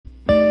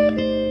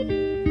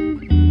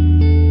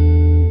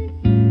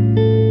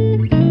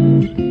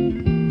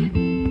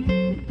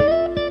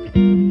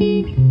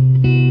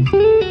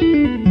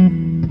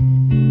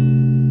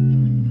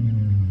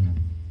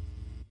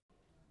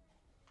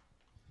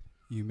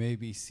may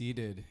be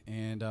seated,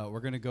 and we're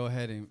going to go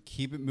ahead and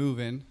keep it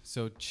moving.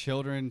 So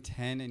children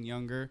 10 and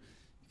younger,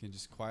 you can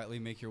just quietly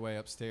make your way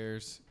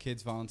upstairs.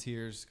 Kids,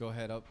 volunteers, go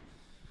ahead up.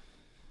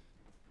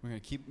 We're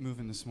going to keep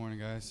moving this morning,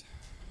 guys.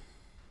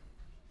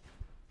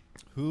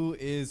 Who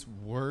is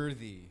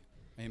worthy?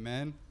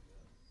 Amen?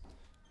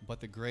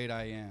 But the great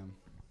I am.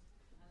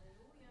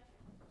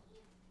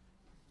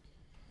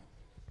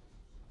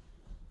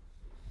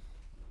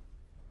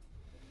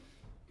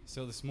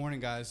 So this morning,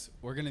 guys,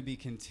 we're going to be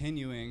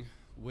continuing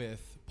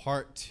with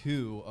part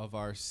 2 of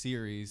our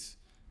series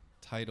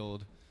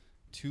titled,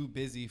 Too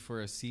Busy for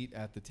a Seat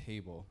at the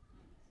Table.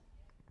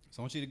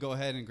 So I want you to go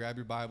ahead and grab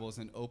your Bibles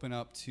and open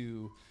up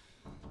to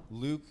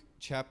Luke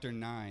chapter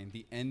 9,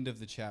 the end of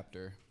the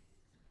chapter.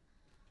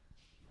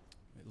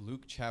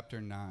 Luke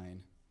chapter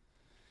 9.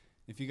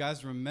 If you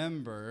guys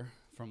remember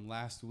from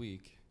last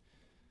week,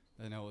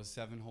 I know it was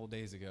 7 whole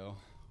days ago,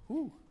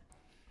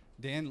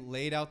 Dan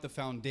laid out the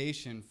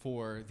foundation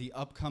for the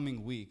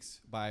upcoming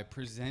weeks by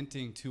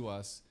presenting to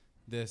us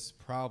this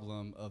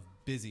problem of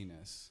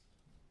busyness.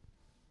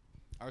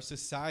 Our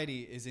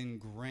society is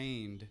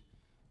ingrained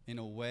in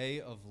a way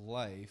of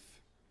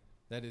life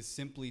that is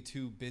simply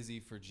too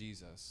busy for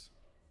Jesus.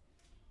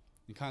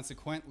 And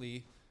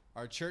consequently,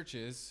 our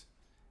churches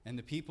and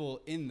the people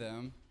in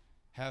them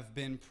have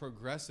been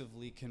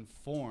progressively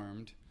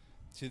conformed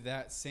to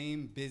that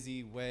same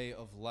busy way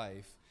of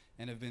life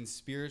and have been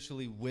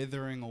spiritually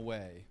withering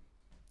away.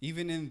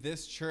 Even in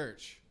this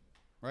church,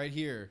 right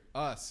here,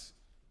 us,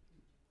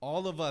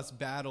 all of us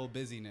battle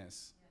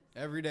busyness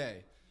every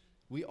day.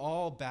 We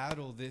all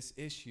battle this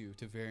issue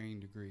to varying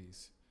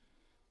degrees.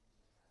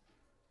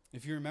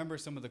 If you remember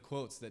some of the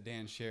quotes that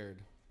Dan shared,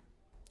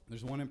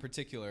 there's one in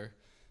particular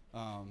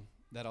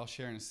that I'll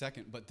share in a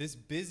second, but this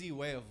busy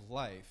way of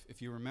life,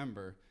 if you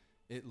remember,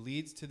 it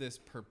leads to this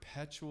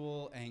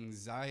perpetual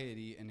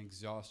anxiety and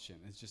exhaustion.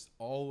 It's just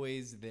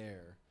always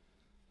there.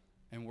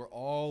 And we're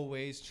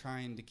always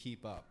trying to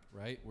keep up,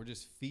 right? We're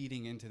just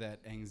feeding into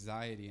that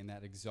anxiety and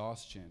that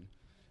exhaustion.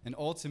 And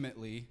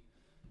ultimately,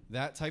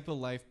 that type of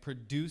life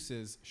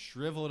produces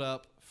shriveled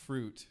up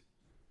fruit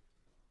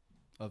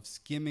of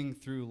skimming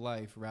through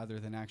life rather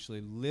than actually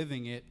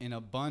living it in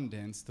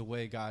abundance the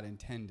way God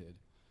intended.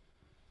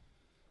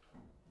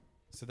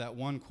 So that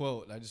one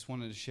quote, I just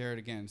wanted to share it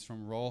again. It's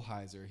from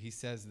Rolheiser. He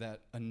says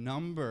that a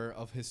number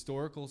of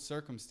historical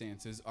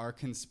circumstances are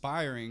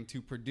conspiring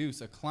to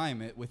produce a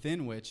climate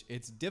within which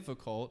it's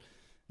difficult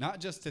not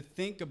just to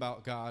think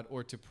about God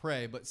or to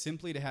pray, but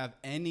simply to have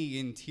any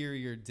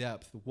interior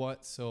depth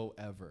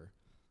whatsoever.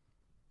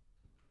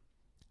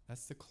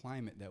 That's the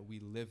climate that we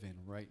live in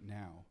right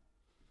now.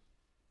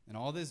 And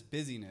all this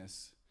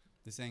busyness,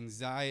 this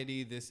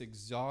anxiety, this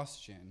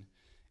exhaustion,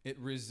 it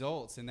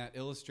results in that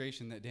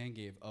illustration that Dan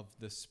gave of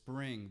the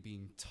spring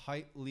being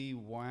tightly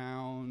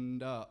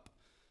wound up,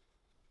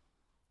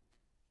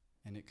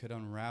 and it could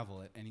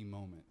unravel at any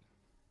moment.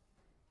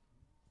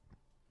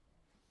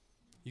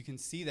 You can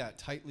see that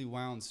tightly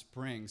wound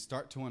spring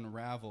start to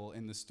unravel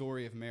in the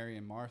story of Mary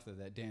and Martha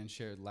that Dan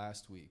shared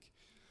last week.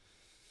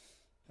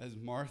 As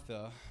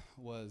Martha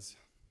was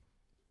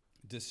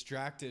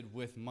distracted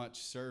with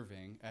much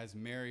serving, as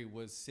Mary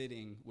was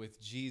sitting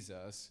with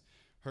Jesus,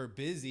 her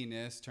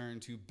busyness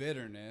turned to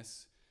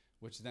bitterness,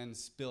 which then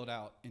spilled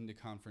out into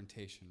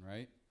confrontation,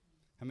 right?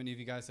 How many of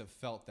you guys have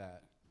felt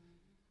that?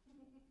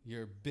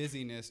 Your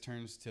busyness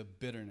turns to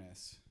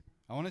bitterness.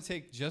 I want to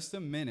take just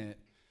a minute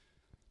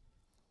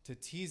to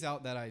tease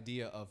out that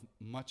idea of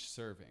much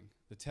serving.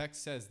 The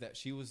text says that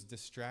she was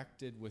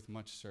distracted with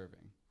much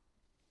serving.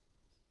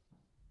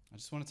 I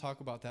just want to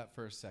talk about that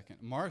for a second.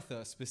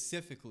 Martha,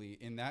 specifically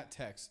in that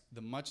text, the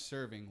much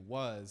serving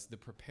was the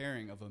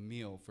preparing of a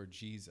meal for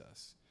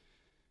Jesus.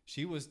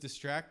 She was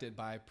distracted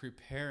by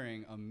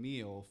preparing a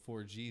meal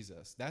for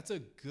Jesus. That's a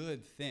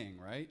good thing,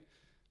 right?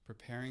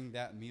 Preparing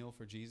that meal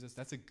for Jesus,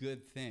 that's a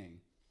good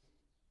thing.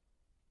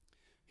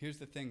 Here's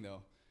the thing,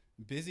 though.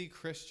 Busy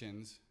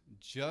Christians,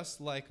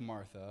 just like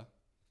Martha,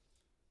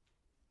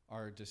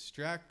 are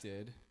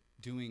distracted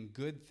doing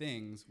good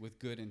things with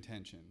good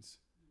intentions.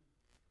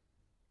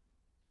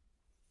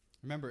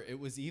 Remember, it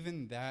was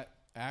even that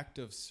act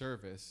of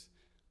service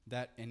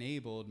that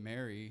enabled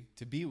Mary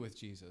to be with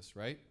Jesus,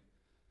 right?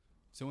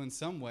 So in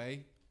some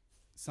way,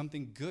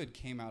 something good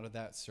came out of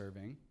that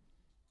serving.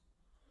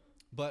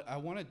 But I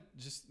want to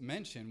just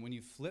mention, when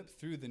you flip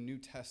through the New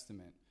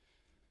Testament,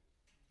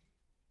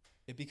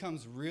 it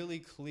becomes really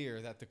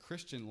clear that the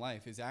Christian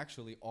life is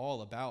actually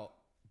all about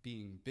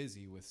being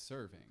busy with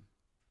serving.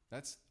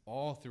 That's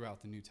all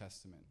throughout the New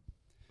Testament.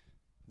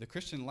 The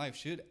Christian life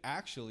should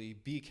actually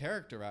be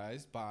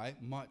characterized by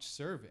much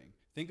serving.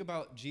 Think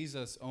about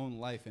Jesus' own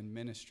life and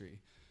ministry.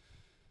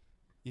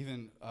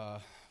 Even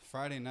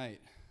Friday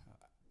night,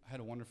 I had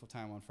a wonderful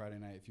time on Friday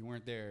night. If you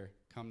weren't there,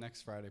 come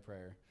next Friday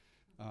prayer.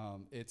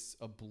 It's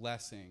a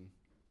blessing.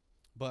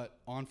 But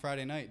on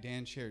Friday night,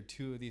 Dan shared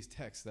 2 of these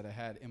texts that I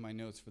had in my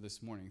notes for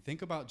this morning.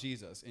 Think about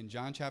Jesus. In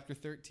John chapter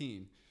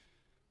 13,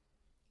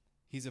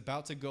 he's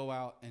about to go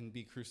out and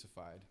be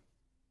crucified.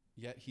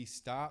 yet he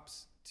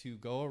stops to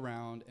go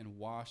around and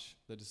wash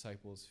the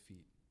disciples'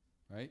 feet,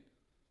 right?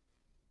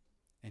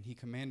 And he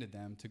commanded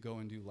them to go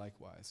and do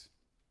likewise.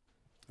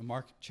 In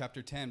Mark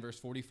chapter 10, verse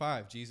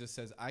 45, Jesus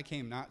says, I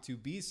came not to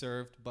be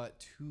served,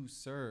 but to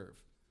serve.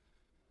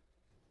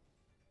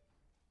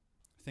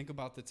 Think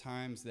about the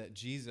times that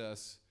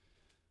Jesus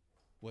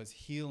was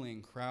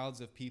healing crowds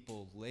of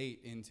people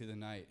late into the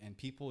night, and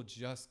people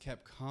just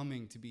kept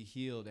coming to be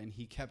healed, and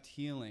he kept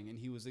healing, and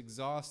he was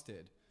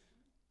exhausted.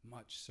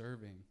 Much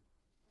serving.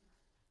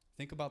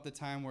 Think about the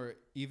time where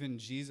even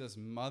Jesus'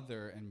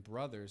 mother and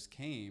brothers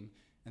came,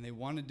 and they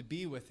wanted to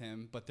be with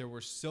him, but there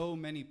were so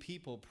many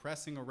people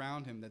pressing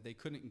around him that they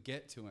couldn't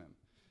get to him.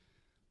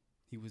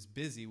 He was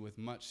busy with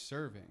much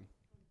serving,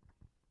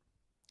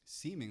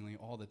 seemingly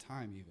all the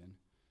time even.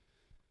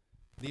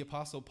 The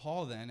Apostle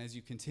Paul then, as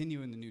you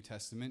continue in the New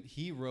Testament,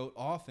 he wrote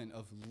often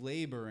of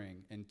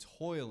laboring and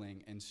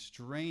toiling and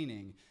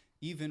straining,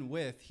 even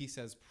with, he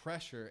says,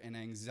 pressure and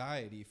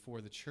anxiety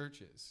for the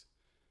churches.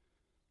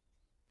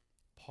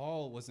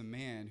 Paul was a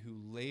man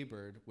who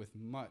labored with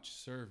much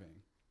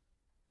serving.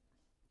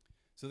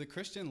 So the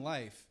Christian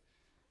life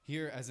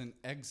here as an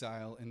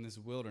exile in this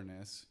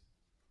wilderness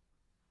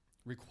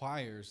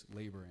requires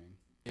laboring.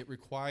 It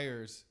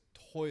requires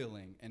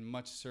toiling and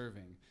much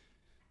serving.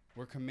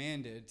 We're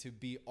commanded to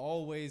be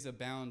always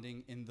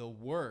abounding in the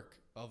work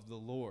of the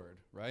Lord,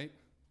 right?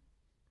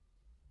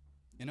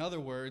 In other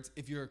words,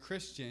 if you're a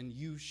Christian,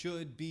 you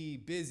should be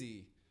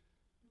busy.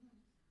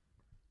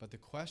 But the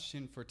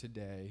question for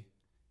today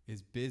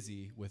is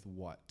busy with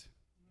what?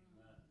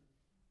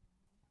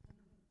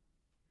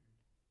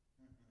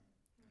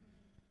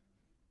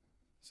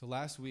 So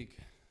last week,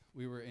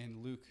 we were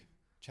in Luke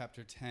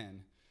chapter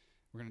 10.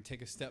 We're going to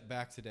take a step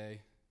back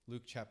today,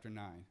 Luke chapter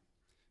 9.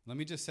 Let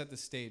me just set the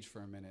stage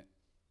for a minute.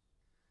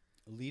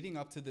 Leading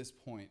up to this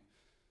point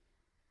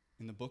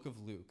in the book of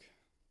Luke,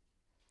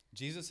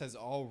 Jesus has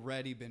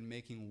already been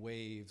making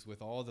waves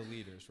with all the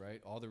leaders,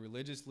 right? All the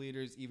religious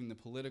leaders, even the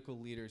political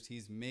leaders.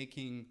 He's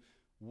making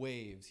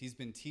waves. He's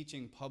been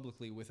teaching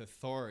publicly with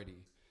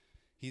authority.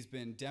 He's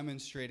been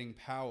demonstrating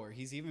power.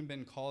 He's even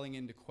been calling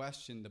into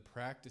question the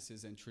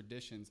practices and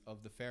traditions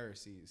of the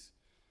Pharisees.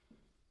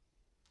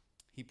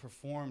 He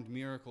performed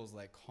miracles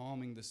like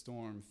calming the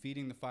storm,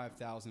 feeding the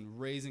 5,000,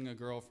 raising a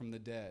girl from the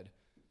dead.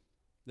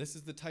 This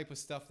is the type of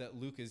stuff that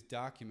Luke is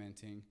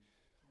documenting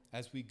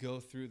as we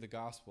go through the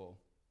gospel.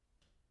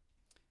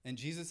 And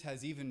Jesus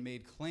has even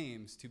made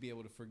claims to be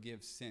able to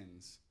forgive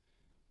sins.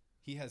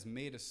 He has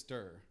made a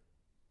stir.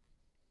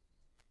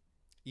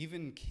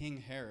 Even King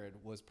Herod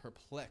was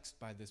perplexed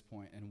by this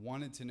point and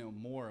wanted to know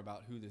more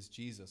about who this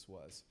Jesus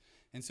was.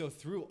 And so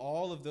through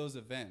all of those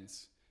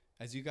events,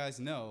 as you guys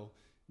know,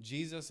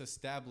 Jesus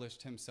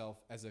established himself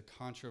as a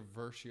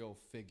controversial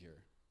figure,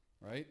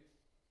 right?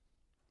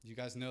 You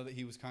guys know that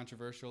he was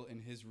controversial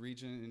in his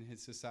region, in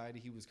his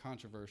society. He was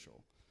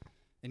controversial.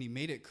 And he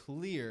made it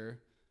clear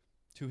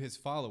to his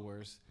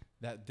followers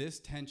that this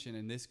tension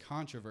and this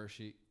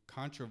controversy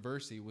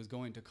was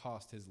going to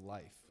cost his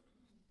life.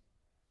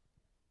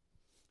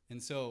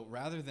 And so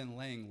rather than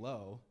laying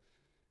low,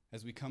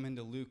 as we come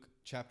into Luke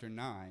chapter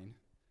 9,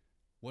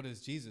 what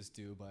does Jesus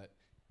do? But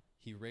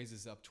he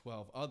raises up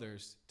 12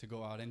 others to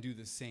go out and do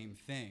the same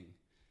thing.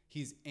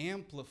 He's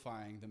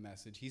amplifying the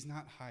message. He's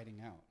not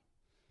hiding out,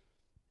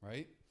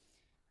 right?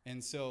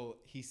 And so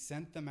he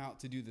sent them out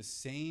to do the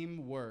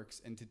same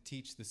works and to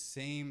teach the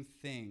same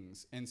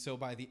things. And so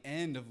by the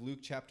end of Luke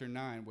chapter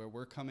 9, where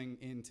we're coming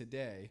in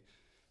today,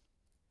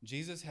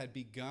 Jesus had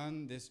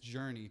begun this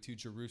journey to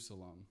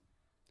Jerusalem.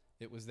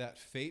 It was that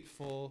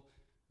fateful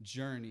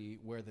journey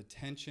where the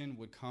tension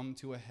would come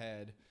to a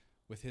head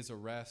with his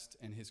arrest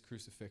and his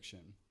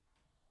crucifixion.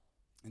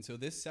 And so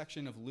this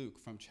section of Luke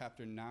from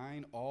chapter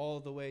 9 all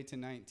the way to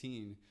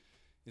 19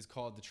 is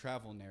called the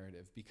travel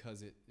narrative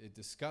because it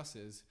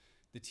discusses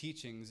the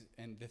teachings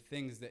and the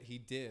things that he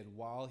did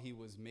while he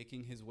was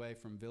making his way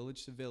from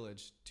village to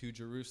village to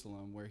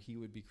Jerusalem where he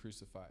would be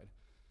crucified.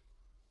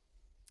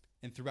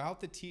 And throughout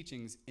the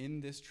teachings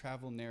in this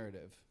travel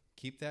narrative,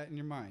 keep that in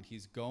your mind.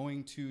 He's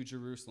going to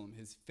Jerusalem.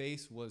 His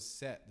face was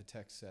set, the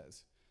text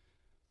says.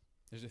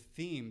 There's a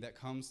theme that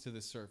comes to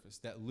the surface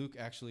that Luke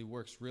actually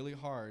works really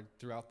hard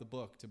throughout the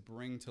book to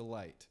bring to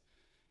light.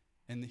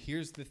 And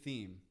here's the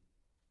theme.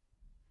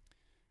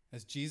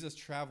 As Jesus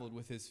traveled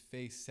with his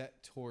face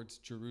set towards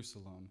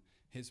Jerusalem,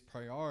 his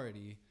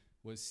priority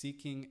was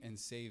seeking and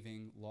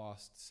saving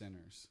lost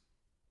sinners.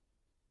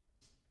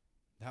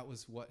 That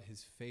was what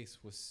his face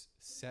was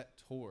set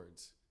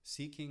towards,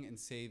 seeking and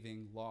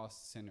saving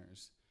lost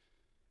sinners.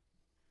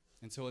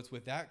 And so it's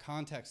with that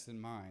context in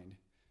mind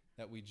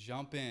that we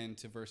jump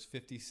into verse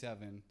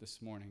 57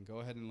 this morning. Go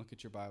ahead and look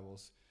at your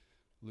Bibles.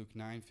 Luke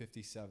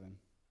 9:57.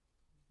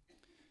 It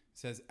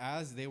says,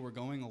 as they were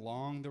going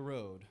along the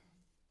road,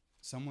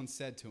 someone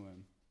said to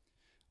him,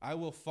 I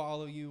will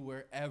follow you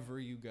wherever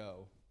you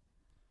go.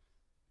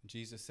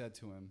 Jesus said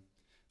to him,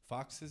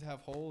 foxes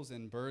have holes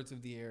and birds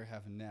of the air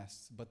have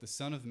nests, but the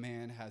Son of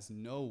Man has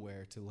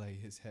nowhere to lay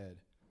his head.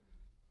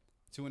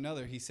 To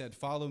another he said,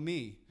 follow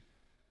me.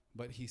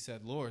 But he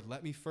said, Lord,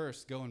 let me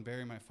first go and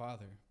bury my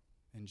father.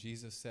 And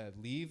Jesus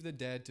said, leave the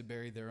dead to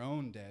bury their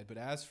own dead, but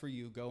as for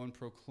you, go and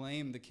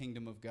proclaim the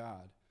kingdom of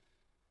God.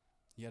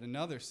 Yet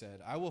another said,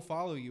 I will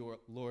follow you,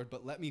 Lord,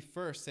 but let me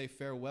first say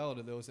farewell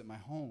to those at my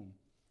home.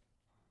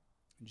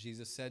 And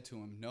Jesus said to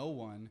him, no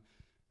one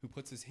who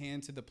puts his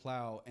hand to the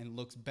plow and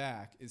looks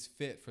back is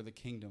fit for the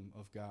kingdom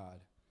of God.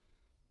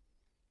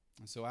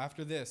 And so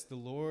after this, the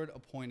Lord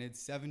appointed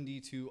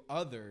 72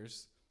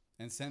 others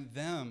and sent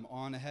them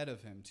on ahead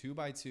of him, 2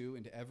 by 2,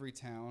 into every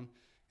town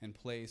and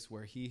place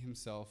where he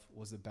himself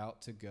was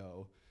about to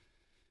go.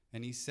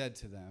 And he said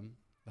to them,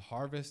 the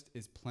harvest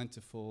is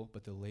plentiful,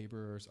 but the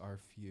laborers are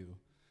few.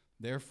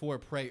 Therefore,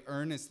 pray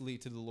earnestly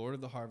to the Lord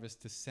of the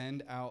harvest to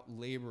send out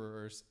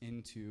laborers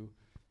into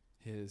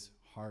his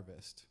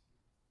harvest.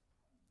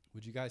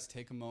 Would you guys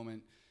take a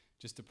moment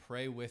just to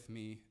pray with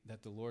me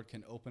that the Lord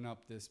can open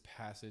up this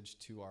passage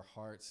to our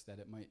hearts, that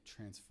it might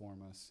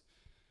transform us?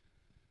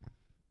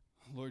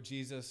 Lord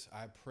Jesus,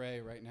 I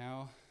pray right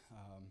now,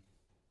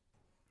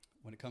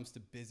 when it comes to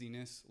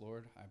busyness,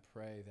 Lord, I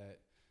pray that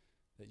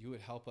you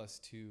would help us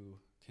to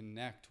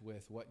connect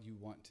with what you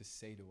want to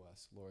say to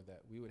us, Lord,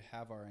 that we would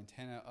have our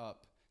antenna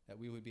up, that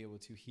we would be able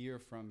to hear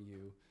from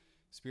you.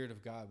 Spirit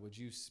of God, would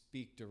you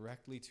speak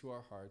directly to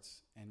our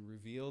hearts and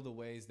reveal the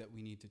ways that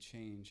we need to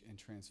change and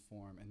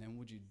transform? And then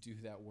would you do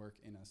that work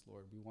in us,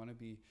 Lord? We want to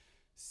be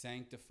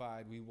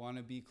sanctified. We want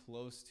to be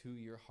close to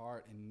your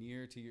heart and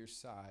near to your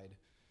side.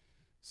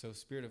 So,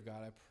 Spirit of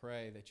God, I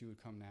pray that you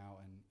would come now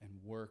and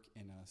work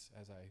in us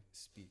as I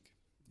speak.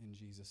 In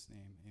Jesus'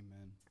 name,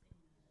 amen.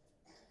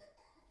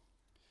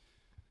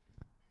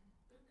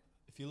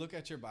 If you look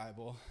at your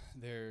Bible,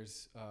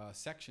 there's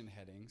section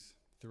headings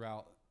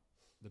throughout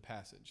the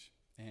passage.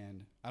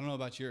 And I don't know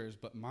about yours,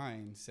 but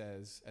mine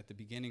says at the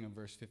beginning of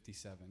verse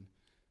 57,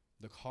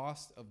 the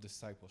cost of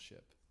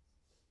discipleship.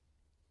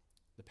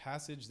 The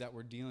passage that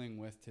we're dealing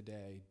with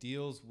today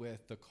deals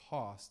with the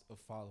cost of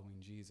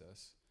following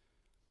Jesus.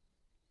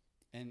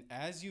 And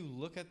as you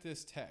look at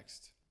this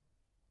text,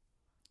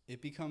 it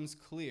becomes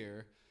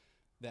clear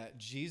that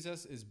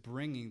Jesus is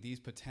bringing these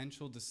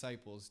potential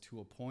disciples to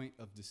a point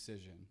of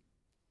decision.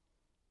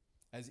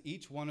 As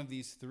each one of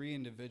these three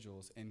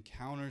individuals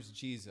encounters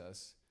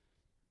Jesus,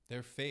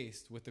 they're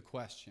faced with the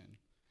question,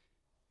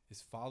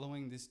 is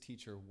following this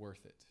teacher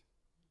worth it?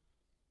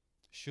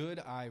 Should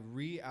I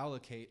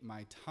reallocate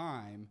my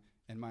time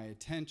and my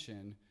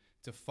attention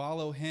to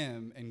follow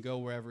him and go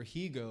wherever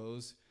he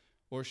goes,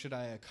 or should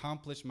I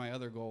accomplish my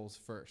other goals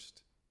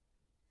first?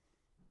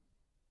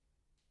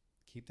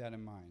 Keep that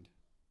in mind.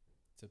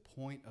 It's a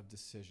point of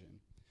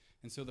decision.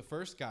 And so the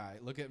first guy,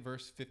 look at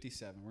verse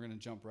 57. We're going to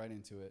jump right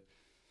into it.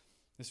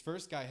 This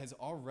first guy has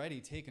already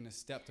taken a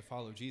step to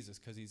follow Jesus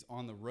because he's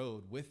on the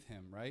road with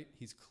him, right?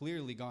 He's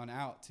clearly gone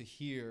out to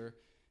hear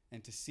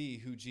and to see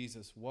who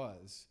Jesus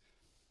was.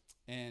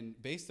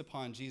 And based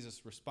upon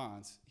Jesus'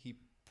 response, he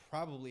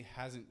probably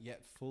hasn't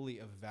yet fully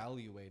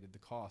evaluated the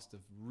cost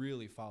of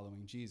really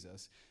following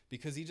Jesus,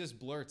 because he just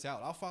blurts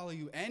out, I'll follow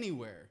you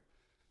anywhere.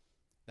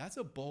 That's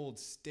a bold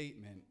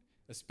statement,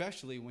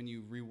 especially when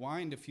you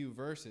rewind a few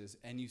verses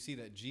and you see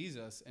that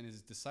Jesus and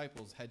his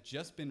disciples had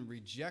just been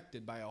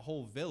rejected by a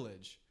whole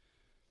village.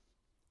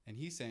 And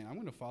he's saying, I'm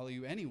going to follow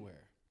you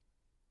anywhere.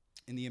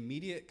 In the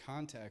immediate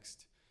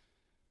context,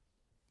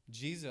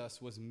 Jesus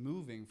was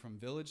moving from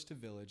village to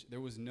village.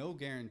 There was no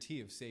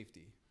guarantee of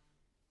safety.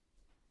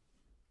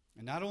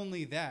 And not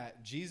only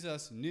that,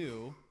 Jesus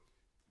knew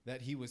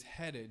that he was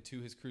headed to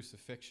his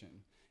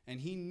crucifixion. And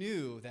he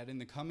knew that in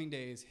the coming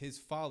days, his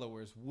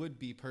followers would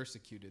be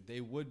persecuted.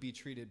 They would be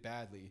treated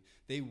badly.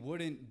 They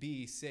wouldn't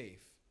be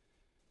safe.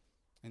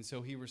 And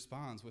so he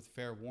responds with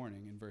fair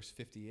warning in verse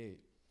 58.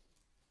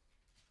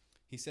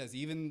 He says,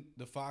 even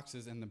the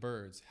foxes and the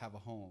birds have a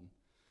home,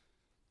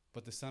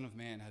 but the Son of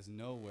Man has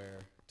nowhere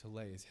to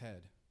lay his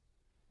head.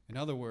 In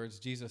other words,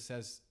 Jesus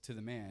says to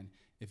the man,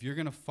 if you're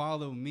going to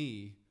follow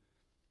me,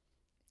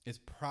 it's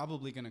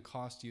probably going to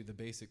cost you the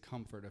basic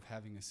comfort of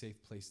having a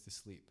safe place to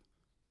sleep.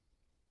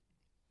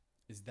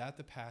 Is that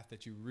the path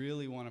that you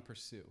really want to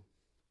pursue?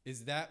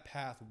 Is that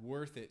path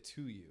worth it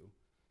to you?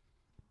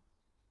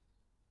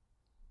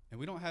 And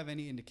we don't have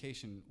any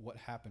indication what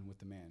happened with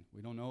the man.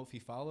 We don't know if he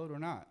followed or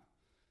not.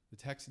 The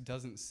text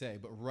doesn't say.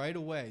 But right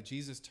away,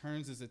 Jesus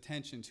turns his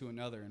attention to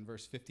another in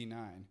verse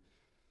 59.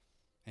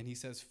 And he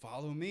says,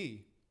 follow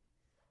me.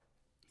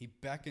 He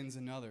beckons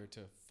another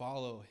to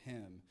follow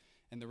him.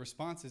 And the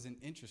response is an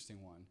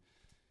interesting one.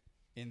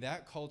 In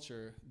that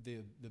culture,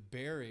 the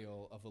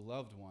burial of a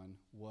loved one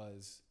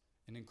was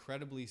an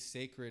incredibly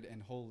sacred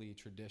and holy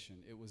tradition.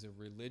 It was a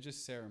religious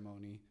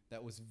ceremony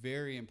that was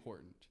very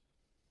important.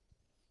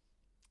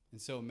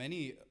 And so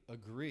many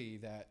agree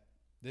that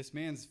this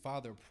man's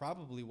father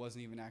probably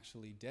wasn't even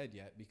actually dead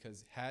yet,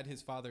 because had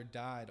his father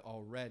died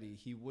already,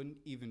 he wouldn't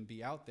even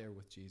be out there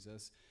with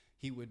Jesus.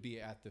 He would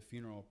be at the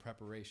funeral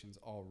preparations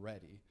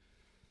already.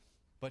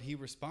 But he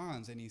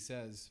responds and he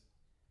says,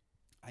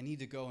 I need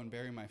to go and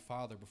bury my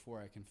father before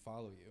I can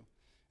follow you.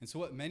 And so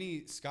what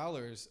many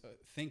scholars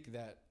think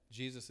that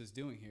Jesus is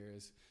doing here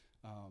is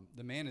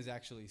the man is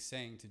actually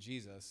saying to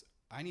Jesus,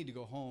 I need to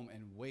go home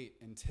and wait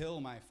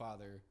until my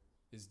father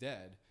is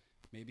dead.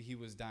 Maybe he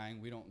was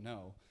dying, we don't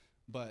know.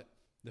 But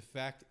the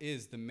fact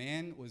is, the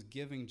man was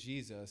giving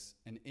Jesus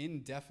an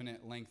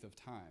indefinite length of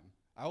time.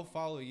 I'll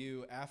follow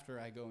you after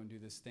I go and do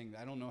this thing.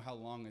 I don't know how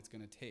long it's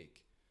going to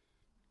take.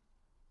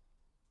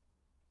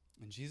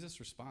 And Jesus'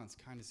 response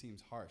kind of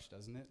seems harsh,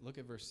 doesn't it? Look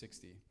at verse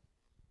 60.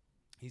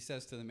 He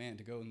says to the man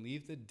to go and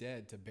leave the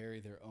dead to bury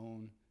their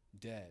own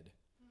dead.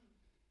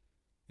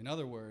 In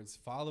other words,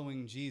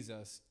 following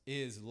Jesus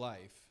is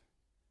life,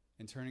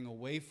 and turning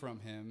away from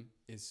him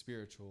is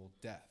spiritual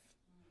death.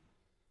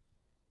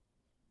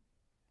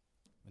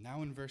 But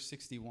now in verse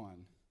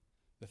 61,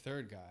 the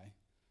third guy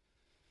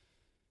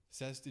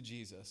says to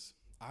Jesus,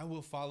 I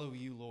will follow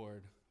you,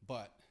 Lord,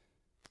 but.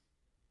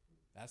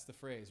 That's the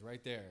phrase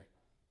right there.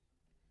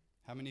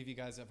 How many of you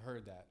guys have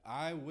heard that?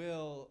 I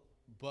will,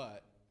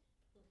 but.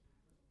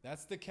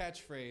 That's the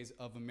catchphrase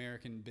of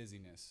American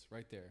busyness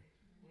right there.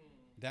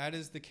 That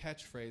is the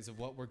catchphrase of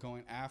what we're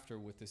going after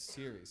with this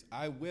series.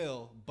 I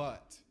will,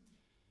 but.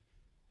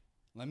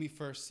 Let me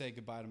first say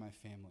goodbye to my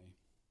family.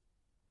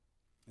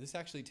 This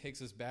actually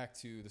takes us back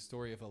to the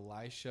story of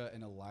Elisha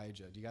and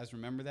Elijah. Do you guys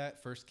remember that?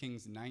 1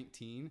 Kings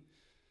 19.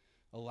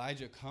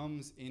 Elijah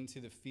comes into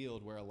the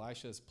field where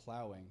Elisha is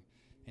plowing,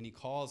 and he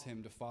calls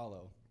him to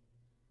follow.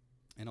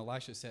 And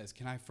Elisha says,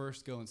 can I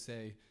first go and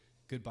say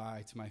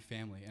goodbye to my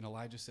family? And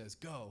Elijah says,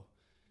 go.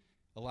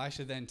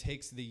 Elisha then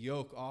takes the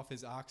yoke off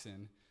his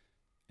oxen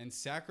and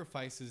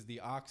sacrifices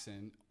the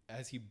oxen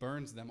as he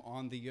burns them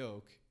on the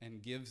yoke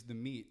and gives the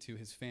meat to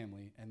his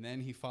family. And then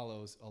he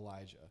follows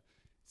Elijah.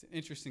 It's an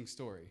interesting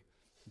story.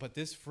 But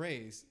this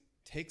phrase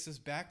takes us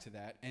back to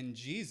that. And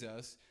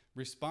Jesus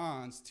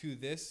responds to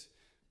this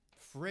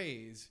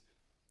phrase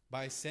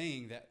by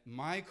saying that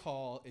my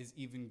call is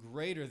even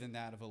greater than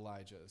that of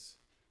Elijah's.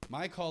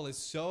 My call is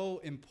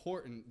so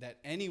important that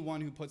anyone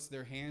who puts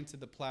their hand to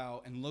the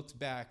plow and looks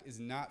back is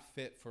not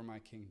fit for my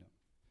kingdom.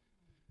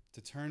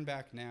 To turn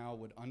back now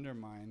would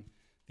undermine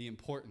the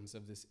importance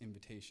of this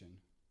invitation.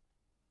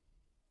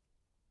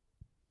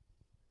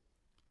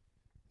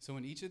 So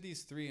in each of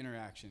these three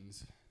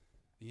interactions,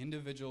 the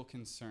individual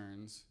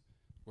concerns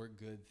were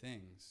good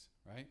things,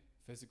 right?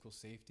 Physical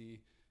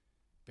safety,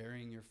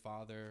 burying your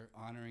father,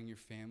 honoring your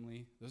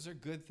family. Those are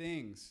good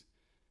things.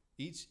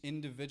 Each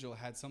individual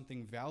had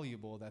something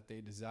valuable that they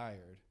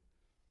desired,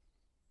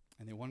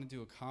 and they wanted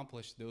to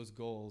accomplish those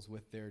goals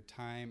with their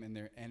time and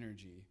their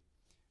energy.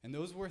 And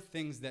those were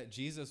things that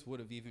Jesus would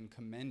have even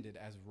commended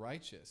as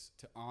righteous,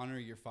 to honor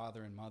your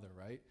father and mother,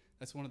 right?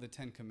 That's one of the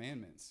 10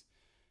 commandments.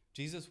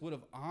 Jesus would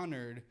have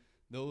honored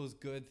those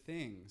good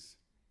things.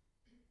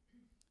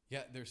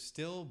 Yet they're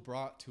still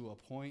brought to a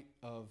point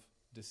of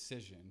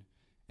decision,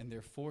 and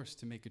they're forced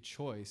to make a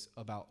choice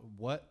about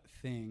what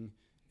thing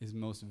is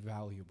most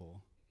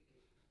valuable.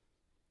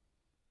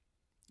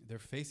 They're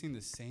facing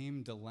the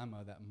same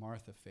dilemma that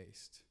Martha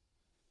faced.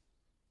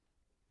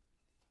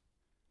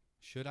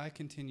 Should I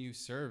continue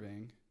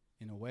serving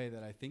in a way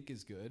that I think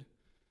is good,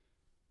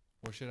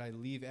 or should I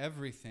leave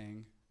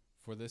everything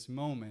for this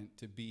moment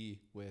to be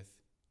with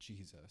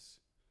Jesus?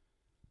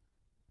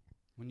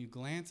 When you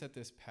glance at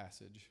this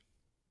passage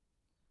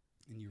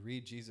and you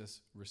read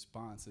Jesus'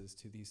 responses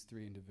to these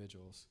three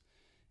individuals,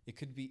 it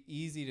could be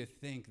easy to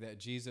think that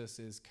Jesus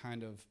is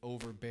kind of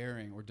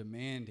overbearing or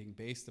demanding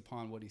based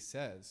upon what he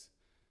says.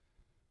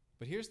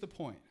 But here's the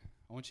point.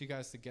 I want you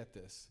guys to get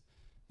this.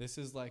 This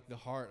is like the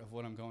heart of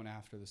what I'm going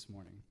after this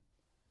morning.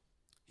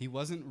 He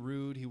wasn't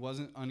rude. He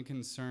wasn't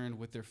unconcerned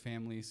with their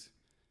families.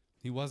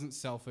 He wasn't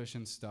selfish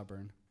and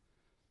stubborn.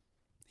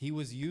 He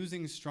was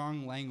using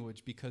strong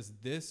language because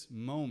this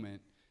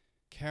moment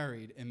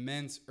carried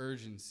immense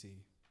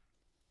urgency.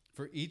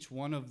 For each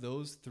one of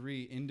those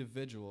three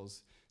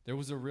individuals, there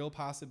was a real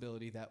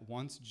possibility that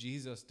once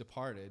Jesus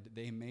departed,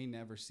 they may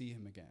never see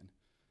him again.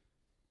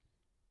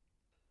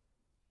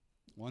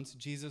 Once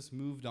Jesus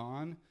moved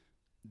on,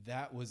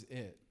 that was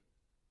it.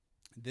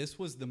 This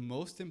was the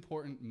most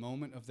important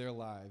moment of their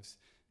lives,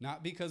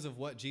 not because of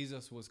what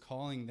Jesus was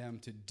calling them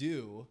to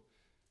do,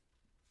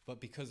 but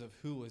because of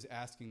who was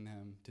asking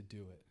them to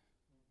do it.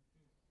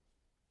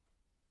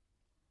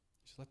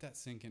 Just let that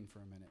sink in for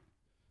a minute.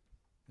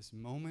 This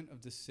moment of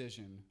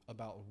decision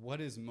about what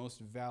is most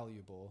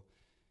valuable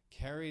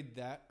carried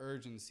that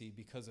urgency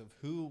because of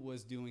who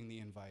was doing the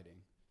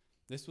inviting.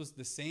 This was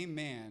the same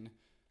man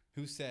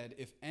who said,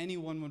 if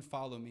anyone would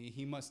follow me,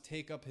 he must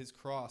take up his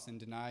cross and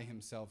deny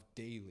himself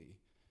daily.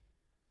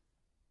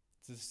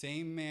 It's the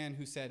same man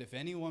who said, if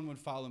anyone would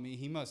follow me,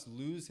 he must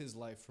lose his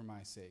life for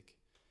my sake.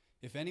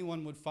 If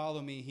anyone would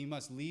follow me, he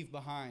must leave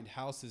behind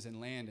houses and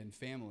land and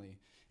family.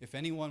 If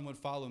anyone would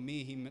follow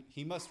me,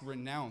 he must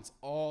renounce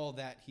all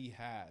that he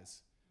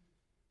has.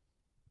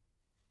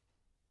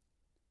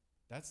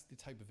 That's the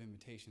type of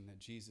invitation that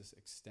Jesus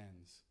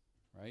extends,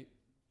 right?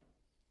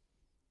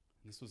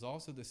 And this was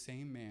also the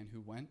same man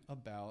who went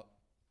about,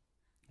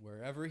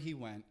 wherever he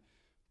went,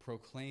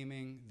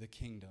 proclaiming the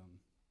kingdom.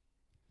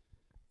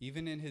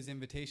 Even in his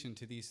invitation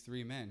to these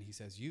three men, he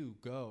says, you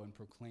go and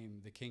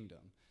proclaim the kingdom.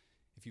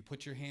 If you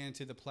put your hand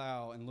to the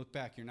plow and look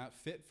back, you're not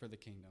fit for the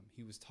kingdom.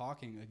 He was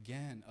talking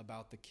again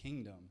about the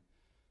kingdom.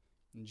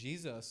 And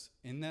Jesus,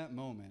 in that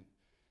moment,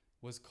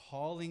 was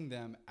calling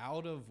them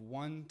out of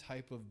one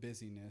type of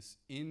busyness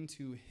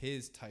into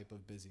his type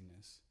of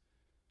busyness.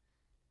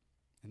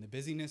 And the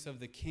busyness of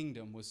the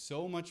kingdom was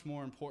so much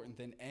more important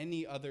than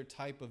any other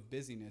type of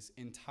busyness,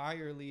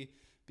 entirely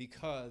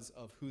because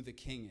of who the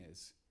king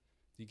is.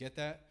 Do you get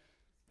that?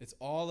 It's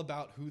all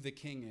about who the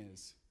king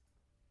is.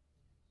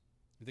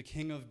 The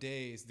King of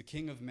Days, the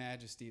King of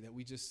Majesty that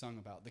we just sung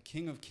about, the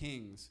King of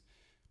Kings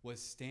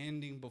was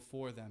standing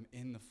before them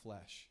in the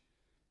flesh,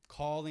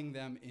 calling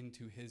them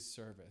into his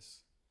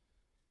service.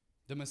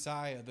 The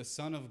Messiah, the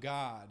Son of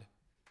God,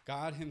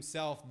 God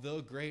himself,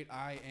 the great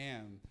I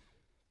am,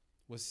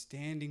 was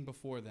standing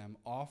before them,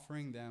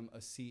 offering them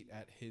a seat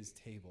at his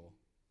table.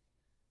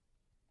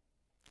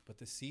 But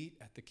the seat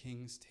at the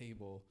king's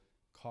table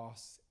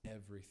costs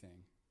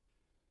everything.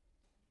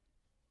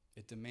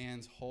 It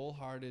demands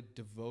wholehearted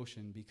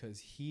devotion because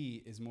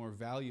he is more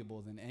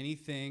valuable than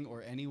anything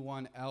or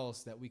anyone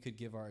else that we could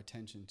give our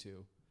attention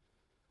to.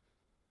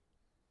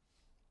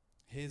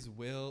 His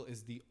will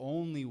is the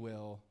only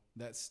will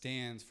that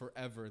stands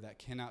forever, that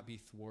cannot be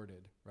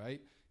thwarted,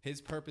 right? His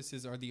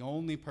purposes are the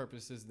only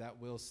purposes that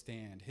will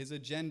stand. His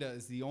agenda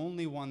is the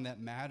only one that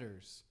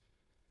matters.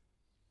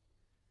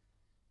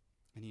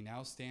 And he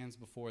now stands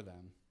before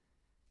them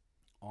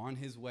on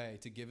his way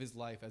to give his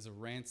life as a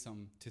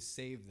ransom to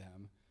save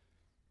them.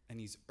 And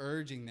he's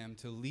urging them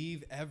to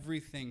leave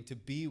everything to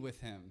be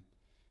with him,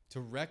 to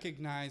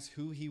recognize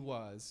who he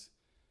was,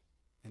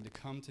 and to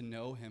come to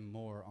know him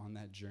more on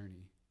that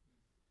journey.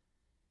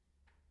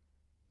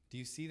 Do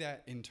you see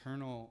that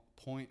internal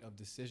point of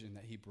decision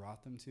that he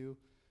brought them to?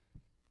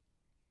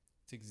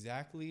 It's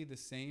exactly the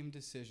same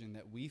decision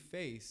that we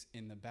face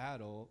in the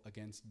battle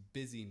against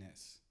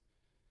busyness.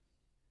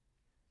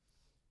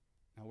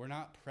 Now, we're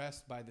not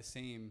pressed by the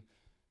same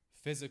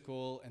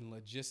physical and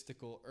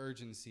logistical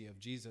urgency of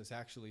Jesus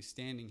actually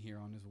standing here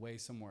on his way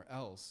somewhere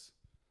else.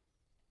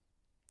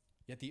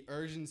 Yet the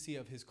urgency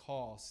of his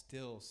call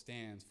still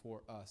stands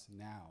for us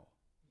now.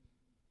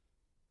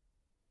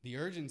 The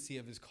urgency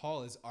of his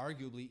call is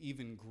arguably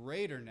even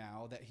greater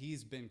now that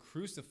he's been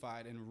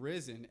crucified and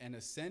risen and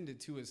ascended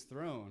to his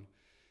throne.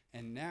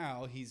 And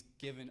now he's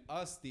given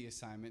us the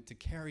assignment to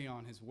carry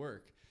on his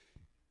work.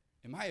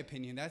 In my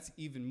opinion, that's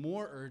even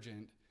more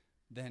urgent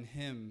than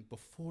him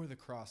before the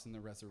cross and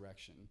the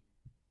resurrection,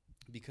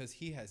 because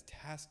he has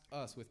tasked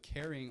us with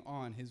carrying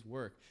on his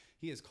work.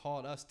 He has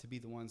called us to be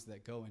the ones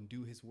that go and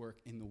do his work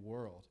in the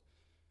world.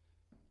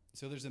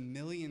 So there's a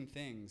million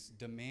things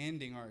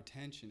demanding our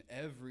attention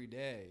every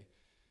day,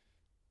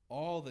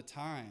 all the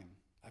time.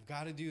 I've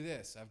got to do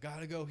this. I've got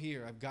to go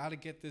here. I've got to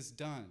get this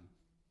done.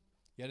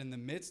 Yet in the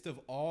midst of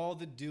all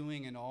the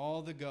doing and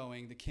all the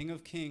going, the King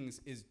of Kings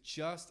is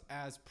just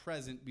as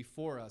present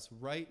before us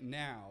right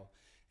now.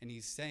 And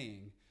he's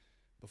saying,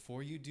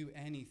 before you do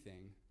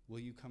anything, will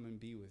you come and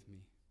be with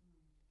me?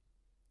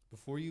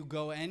 Before you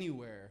go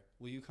anywhere,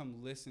 will you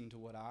come listen to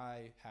what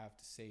I have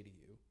to say to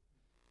you?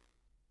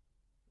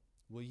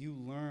 Will you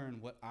learn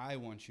what I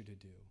want you to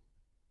do?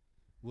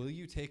 Will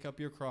you take up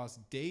your cross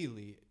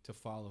daily to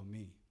follow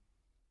me?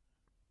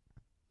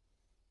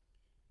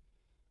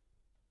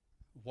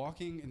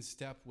 Walking in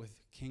step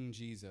with King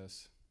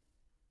Jesus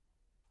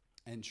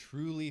and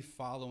truly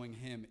following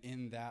him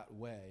in that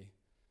way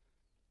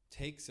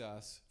takes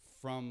us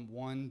from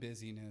one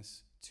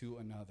busyness to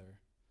another.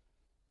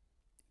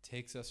 It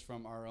takes us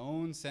from our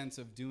own sense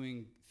of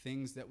doing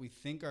things that we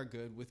think are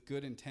good with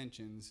good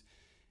intentions,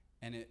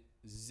 and it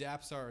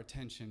zaps our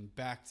attention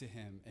back to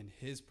him and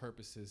his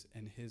purposes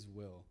and his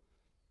will.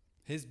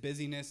 His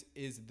busyness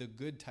is the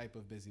good type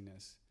of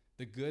busyness,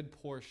 the good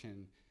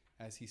portion,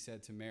 as he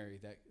said to Mary,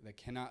 that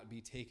cannot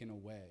be taken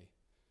away.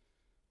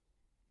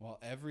 While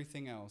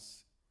everything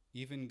else,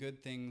 even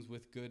good things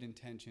with good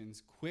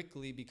intentions,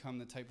 quickly become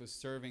the type of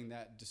serving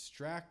that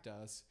distract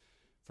us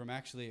from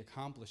actually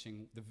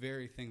accomplishing the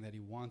very thing that he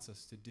wants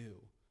us to do.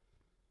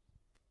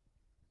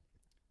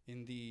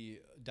 In the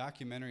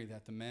documentary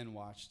that the men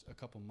watched a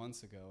couple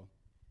months ago,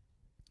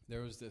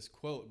 there was this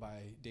quote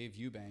by Dave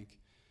Eubank.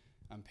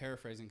 I'm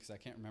paraphrasing because I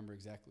can't remember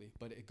exactly,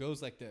 but it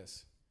goes like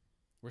this.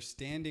 We're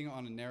standing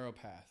on a narrow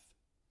path.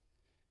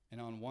 And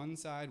on one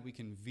side, we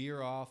can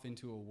veer off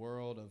into a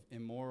world of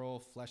immoral,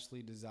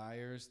 fleshly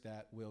desires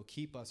that will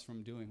keep us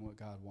from doing what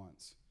God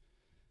wants.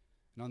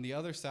 And on the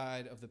other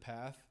side of the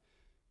path,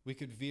 we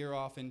could veer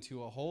off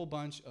into a whole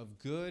bunch of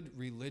good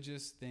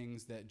religious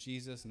things that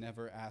Jesus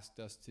never asked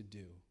us to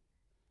do.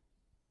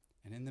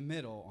 And in the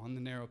middle, on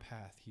the narrow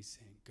path, he's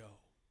saying, go.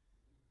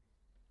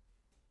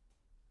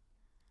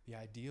 The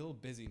ideal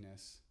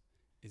busyness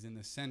is in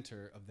the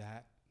center of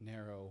that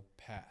narrow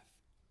path.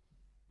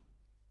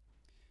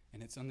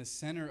 And it's on the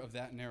center of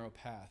that narrow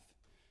path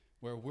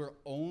where we're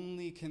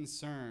only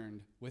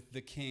concerned with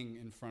the king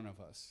in front of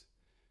us.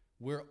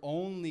 We're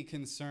only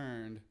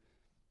concerned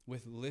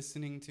with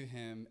listening to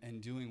him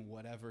and doing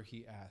whatever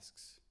he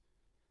asks.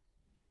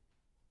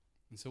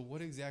 And so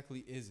what exactly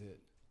is it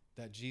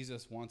that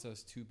Jesus wants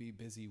us to be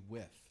busy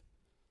with.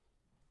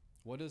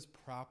 What does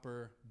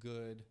proper,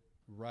 good,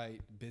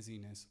 right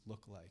busyness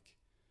look like?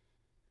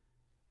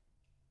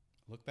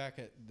 Look back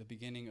at the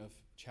beginning of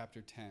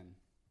chapter 10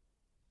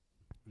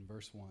 in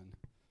verse 1.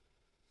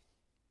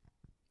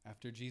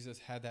 After Jesus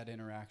had that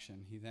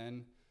interaction, he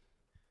then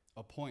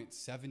appoints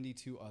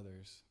 72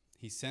 others.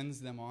 He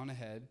sends them on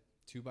ahead,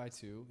 2 by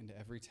 2, into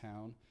every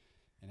town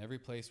and every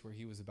place where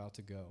he was about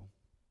to go.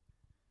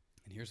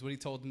 And here's what he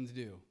told them to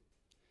do.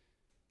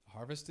 The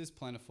harvest is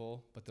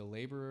plentiful, but the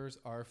laborers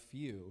are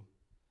few.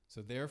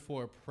 So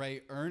therefore,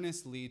 pray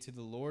earnestly to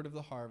the Lord of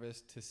the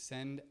harvest to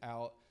send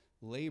out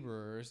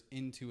laborers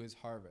into his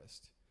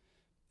harvest.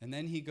 And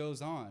then he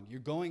goes on. You're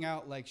going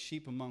out like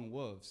sheep among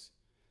wolves.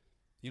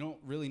 You don't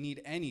really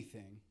need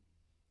anything.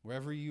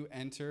 Wherever you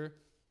enter,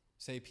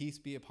 say, peace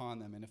be upon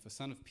them. And if a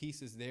son of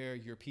peace is there,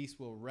 your peace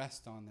will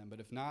rest on them. But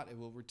if not, it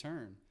will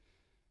return.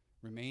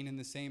 Remain in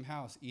the same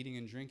house, eating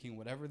and drinking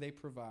whatever they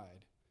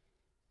provide.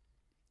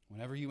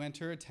 Whenever you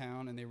enter a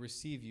town and they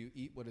receive you,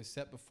 eat what is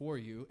set before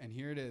you. And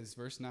here it is,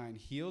 verse 9.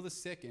 Heal the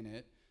sick in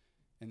it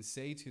and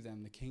say to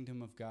them, the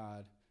kingdom of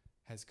God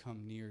has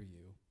come near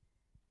you.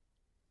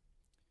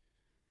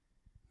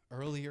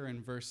 Earlier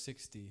in verse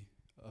 60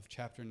 of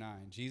chapter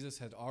 9, Jesus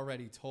had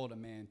already told a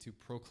man to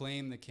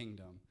proclaim the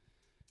kingdom.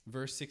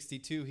 Verse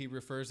 62, he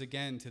refers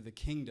again to the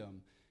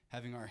kingdom,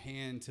 having our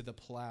hand to the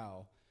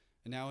plow.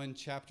 And now in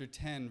chapter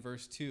 10,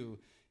 verse 2,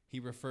 he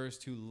refers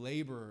to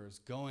laborers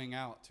going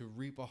out to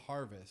reap a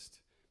harvest.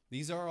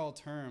 These are all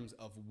terms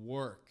of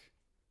work,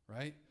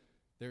 right?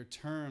 They're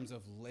terms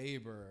of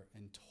labor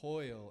and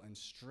toil and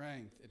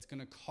strength. It's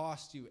going to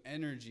cost you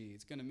energy.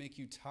 It's going to make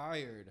you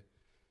tired.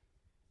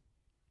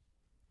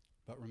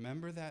 But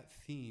remember that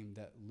theme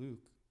that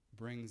Luke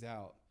brings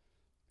out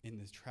in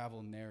this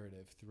travel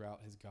narrative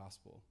throughout his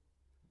gospel.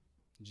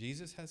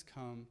 Jesus has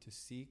come to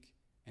seek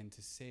and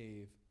to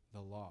save the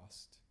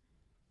lost.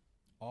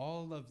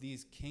 All of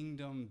these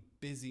kingdom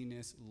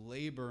busyness,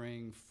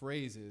 laboring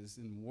phrases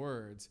and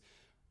words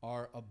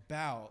are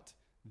about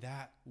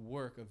that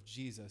work of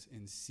Jesus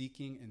in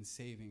seeking and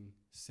saving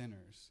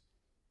sinners.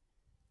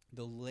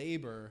 The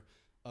labor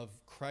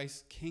of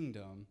Christ's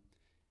kingdom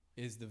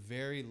is the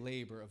very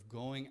labor of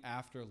going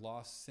after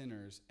lost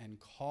sinners and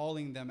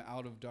calling them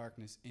out of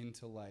darkness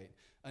into light,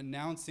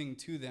 announcing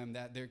to them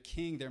that their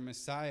king, their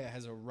Messiah,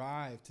 has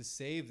arrived to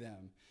save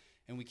them.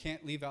 And we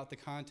can't leave out the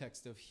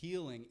context of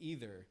healing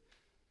either.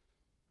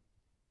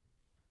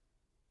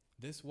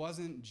 This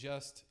wasn't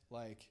just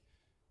like,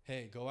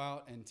 hey, go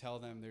out and tell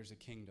them there's a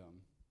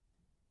kingdom.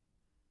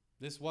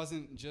 This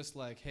wasn't just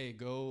like, hey,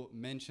 go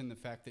mention the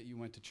fact that you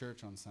went to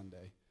church on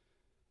Sunday.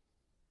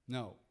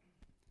 No.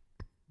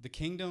 The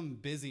kingdom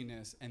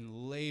busyness and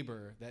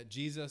labor that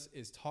Jesus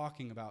is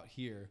talking about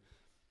here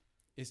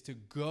is to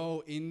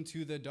go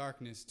into the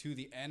darkness to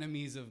the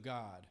enemies of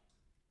God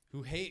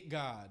who hate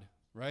God,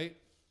 right?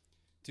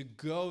 To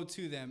go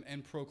to them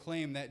and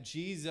proclaim that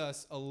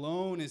Jesus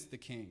alone is the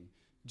king.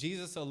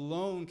 Jesus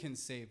alone can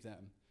save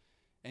them.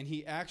 And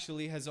he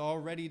actually has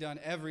already done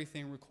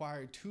everything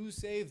required to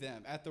save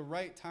them. At the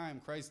right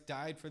time, Christ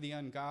died for the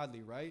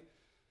ungodly, right?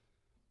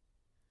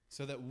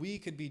 So that we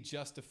could be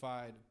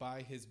justified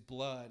by his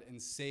blood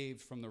and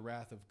saved from the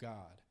wrath of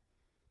God.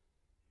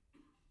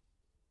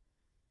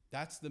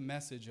 That's the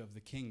message of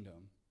the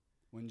kingdom.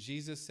 When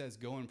Jesus says,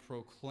 go and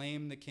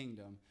proclaim the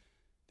kingdom,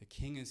 the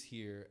king is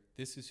here,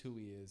 this is who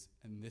he is,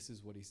 and this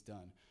is what he's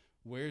done.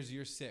 Where's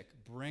your sick?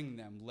 Bring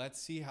them.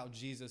 Let's see how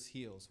Jesus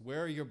heals.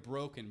 Where are your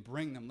broken?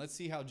 Bring them. Let's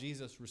see how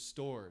Jesus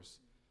restores.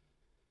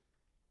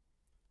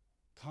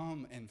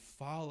 Come and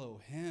follow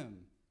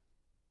him,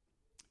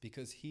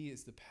 because he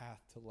is the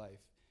path to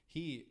life.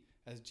 He,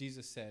 as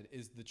Jesus said,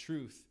 is the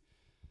truth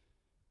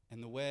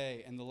and the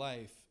way and the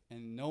life,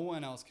 and no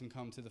one else can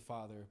come to the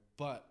Father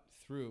but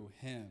through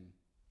him.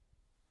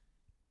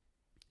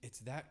 It's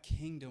that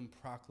kingdom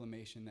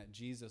proclamation that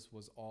Jesus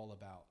was all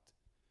about.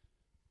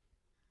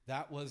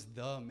 That was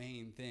the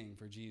main thing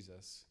for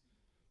Jesus.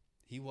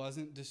 He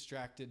wasn't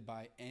distracted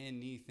by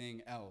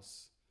anything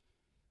else.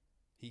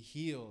 He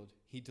healed,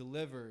 he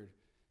delivered,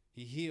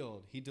 he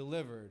healed, he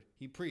delivered,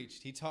 he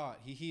preached, he taught,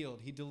 he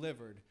healed, he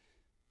delivered.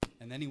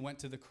 And then he went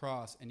to the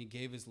cross and he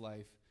gave his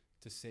life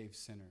to save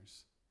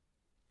sinners.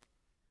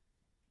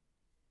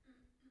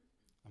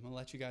 I'm going to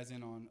let you guys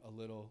in on a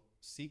little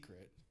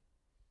secret.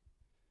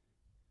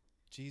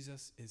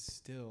 Jesus is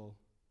still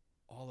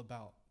all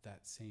about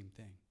that same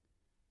thing.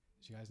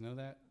 Did you guys know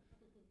that?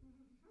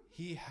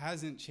 He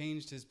hasn't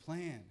changed his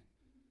plan.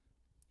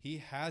 He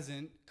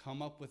hasn't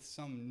come up with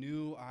some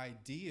new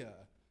idea.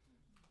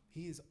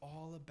 He is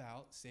all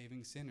about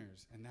saving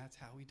sinners, and that's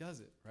how he does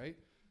it, right?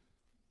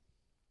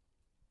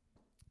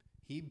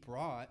 He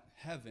brought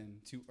heaven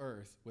to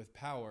earth with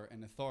power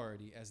and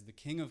authority as the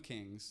King of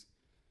Kings,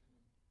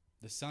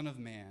 the Son of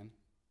Man.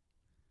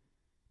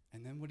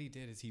 And then what he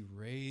did is he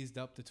raised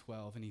up the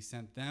 12 and he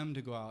sent them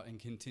to go out and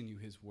continue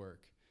his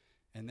work.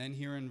 And then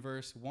here in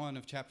verse 1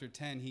 of chapter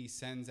 10, he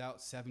sends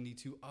out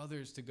 72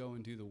 others to go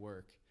and do the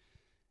work.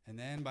 And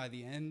then by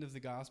the end of the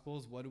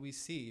Gospels, what do we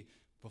see?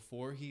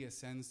 before he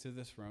ascends to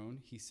the throne,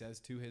 he says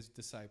to his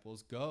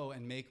disciples, go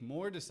and make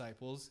more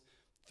disciples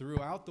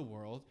throughout the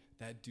world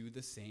that do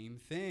the same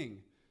thing.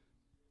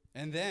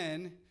 And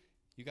then,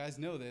 you guys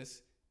know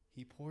this,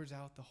 he pours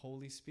out the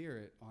Holy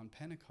Spirit on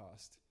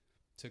Pentecost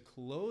to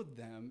clothe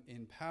them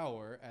in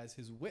power as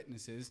his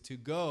witnesses to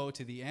go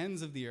to the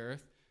ends of the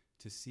earth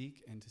to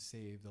seek and to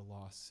save the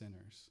lost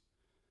sinners.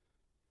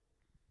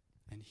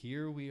 And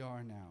here we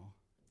are now,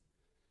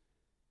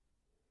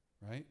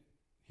 right?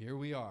 Here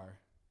we are.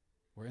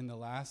 We're in the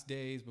last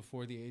days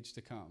before the age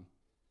to come.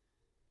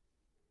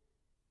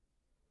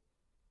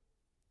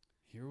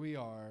 Here we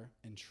are,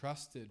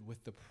 entrusted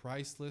with the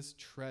priceless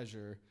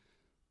treasure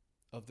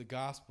of the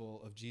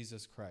gospel of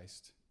Jesus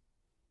Christ.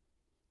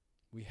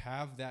 We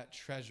have that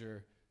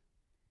treasure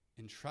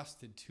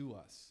entrusted to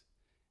us,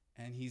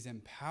 and he's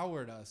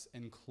empowered us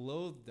and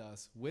clothed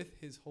us with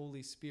his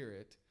Holy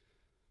Spirit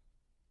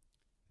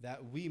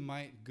that we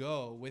might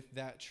go with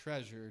that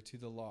treasure to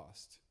the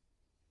lost,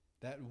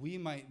 that we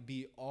might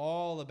be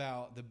all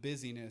about the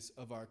busyness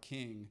of our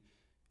King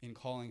in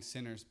calling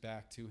sinners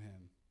back to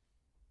him.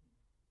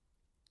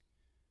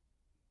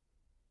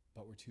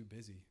 But we're too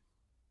busy.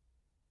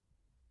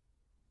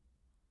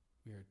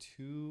 We are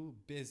too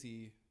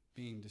busy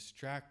being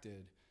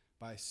distracted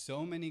by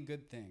so many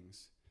good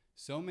things,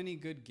 so many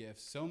good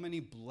gifts, so many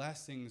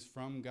blessings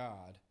from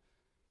God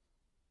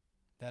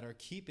that are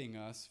keeping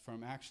us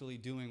from actually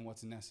doing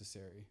what's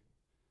necessary.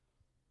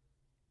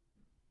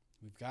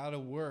 We've got to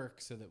work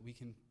so that we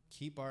can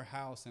keep our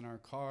house and our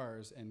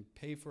cars and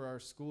pay for our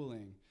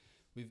schooling.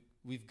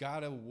 We've got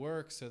to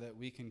work so that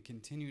we can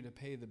continue to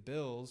pay the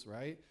bills,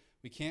 right?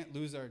 We can't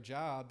lose our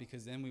job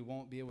because then we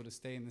won't be able to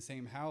stay in the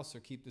same house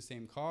or keep the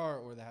same car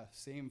or the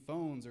same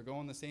phones or go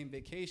on the same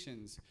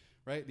vacations,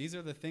 right? These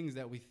are the things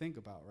that we think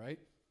about, right?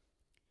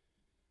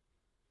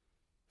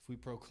 If we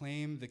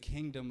proclaim the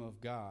kingdom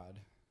of God,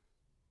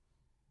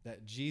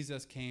 that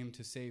Jesus came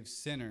to save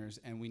sinners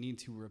and we need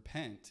to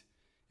repent,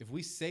 if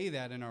we say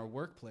that in our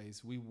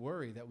workplace, we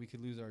worry that we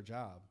could lose our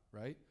job,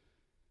 right?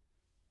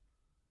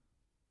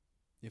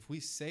 If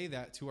we say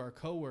that to our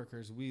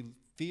coworkers, we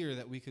fear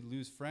that we could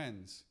lose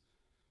friends.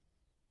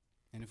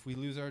 And if we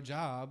lose our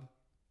job,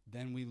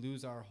 then we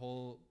lose our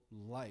whole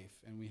life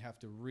and we have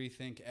to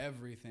rethink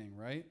everything,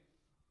 right?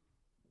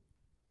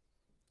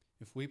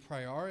 If we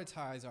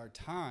prioritize our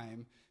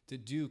time to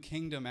do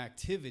kingdom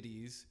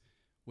activities,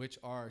 which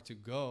are to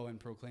go and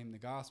proclaim the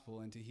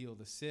gospel and to heal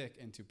the sick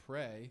and to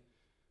pray,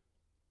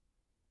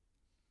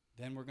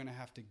 then we're going to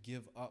have to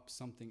give up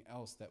something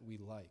else that we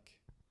like,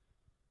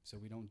 so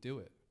we don't do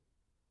it.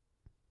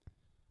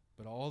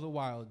 But all the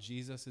while,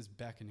 Jesus is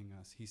beckoning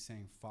us. He's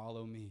saying,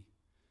 follow me.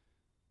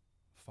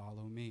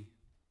 Follow me.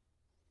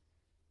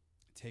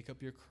 Take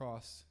up your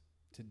cross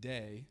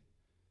today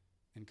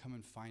and come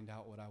and find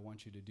out what I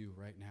want you to do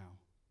right now.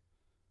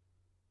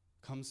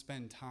 Come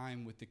spend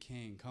time with the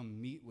King.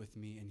 Come meet with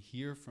me and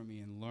hear from me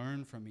and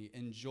learn from me.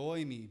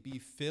 Enjoy me. Be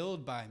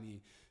filled by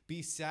me.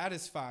 Be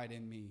satisfied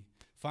in me.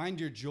 Find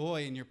your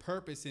joy and your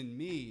purpose in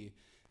me.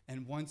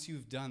 And once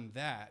you've done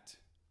that,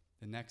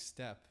 the next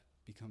step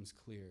becomes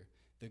clear.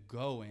 The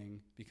going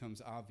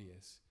becomes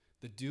obvious.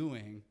 The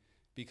doing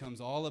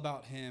becomes all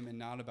about him and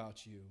not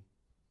about you.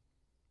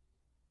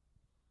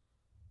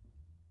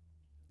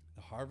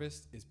 The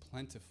harvest is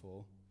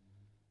plentiful.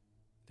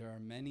 There are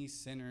many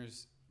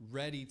sinners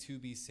ready to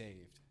be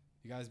saved.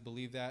 You guys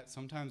believe that?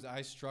 Sometimes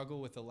I struggle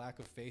with the lack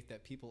of faith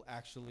that people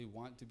actually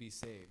want to be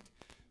saved.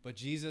 But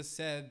Jesus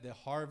said the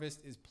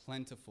harvest is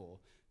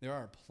plentiful. There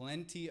are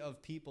plenty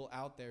of people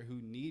out there who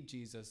need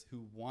Jesus,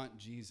 who want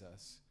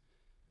Jesus.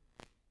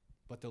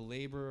 But the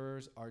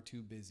laborers are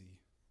too busy.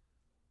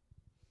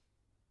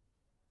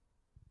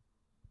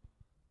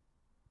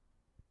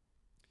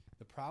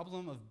 The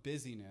problem of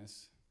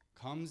busyness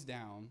comes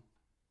down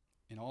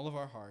in all of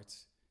our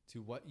hearts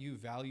to what you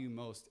value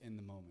most in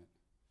the moment.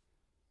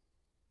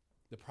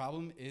 The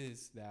problem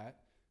is that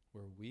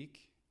we're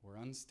weak, we're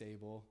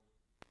unstable,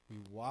 we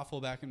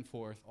waffle back and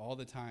forth all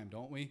the time,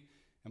 don't we?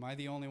 Am I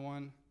the only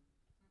one?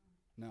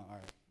 No, all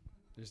right.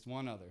 There's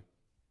one other.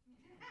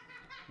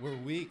 We're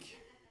weak.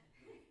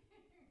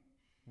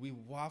 We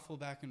waffle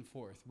back and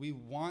forth. We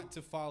want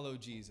to follow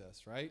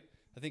Jesus, right?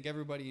 I think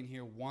everybody in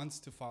here wants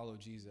to follow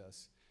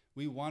Jesus.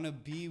 We want to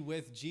be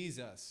with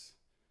Jesus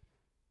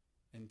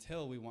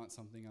until we want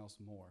something else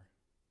more.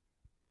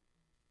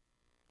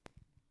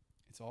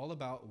 It's all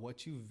about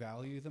what you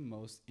value the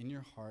most in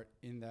your heart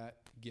in that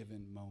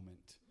given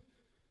moment.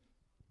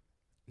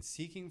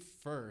 Seeking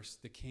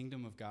first the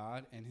kingdom of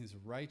God and his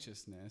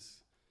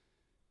righteousness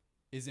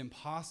is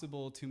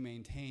impossible to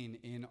maintain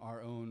in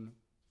our own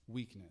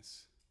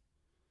weakness.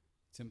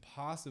 It's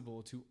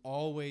impossible to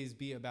always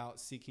be about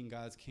seeking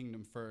God's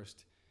kingdom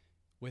first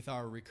with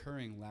our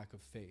recurring lack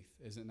of faith,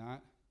 is it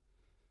not?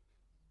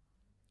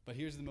 But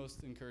here's the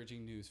most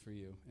encouraging news for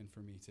you and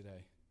for me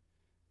today.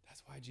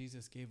 That's why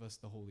Jesus gave us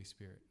the Holy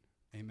Spirit.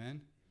 Amen?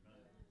 Amen.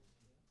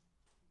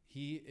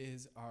 He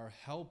is our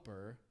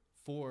helper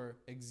for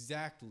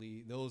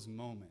exactly those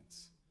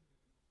moments.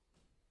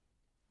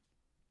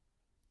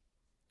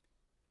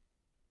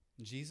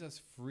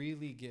 Jesus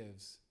freely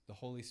gives the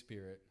Holy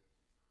Spirit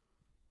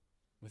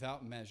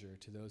without measure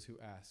to those who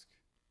ask,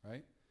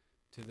 right?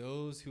 To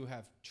those who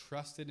have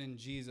trusted in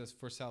Jesus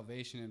for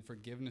salvation and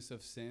forgiveness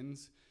of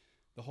sins,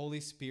 the Holy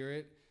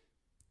Spirit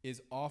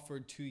is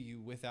offered to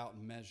you without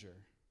measure.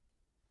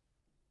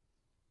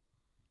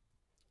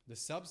 The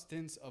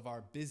substance of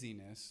our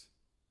busyness,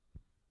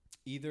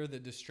 either the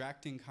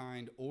distracting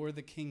kind or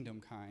the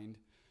kingdom kind,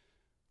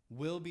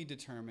 will be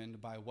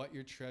determined by what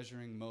you're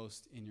treasuring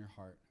most in your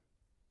heart.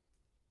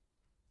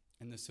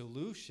 And the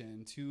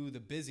solution to the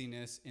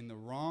busyness in the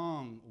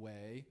wrong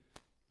way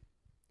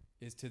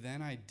is to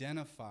then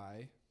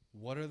identify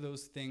what are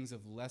those things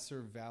of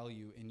lesser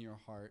value in your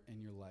heart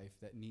and your life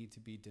that need to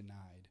be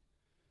denied.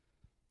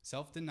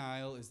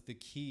 Self-denial is the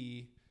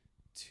key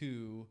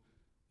to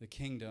the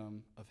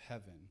kingdom of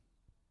heaven.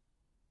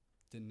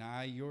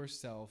 Deny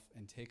yourself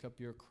and take up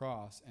your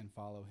cross and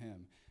follow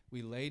him.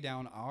 We lay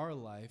down our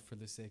life for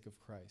the sake of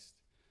Christ.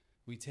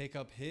 We take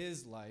up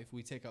his life,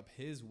 we take up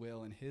his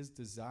will and his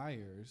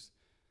desires,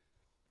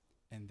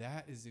 and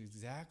that is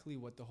exactly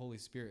what the Holy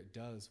Spirit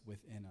does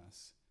within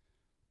us.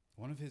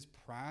 One of his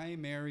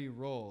primary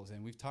roles,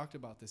 and we've talked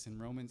about this in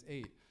Romans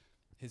 8,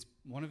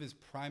 one of his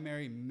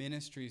primary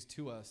ministries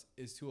to us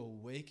is to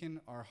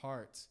awaken our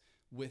hearts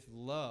with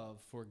love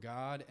for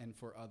God and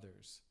for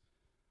others.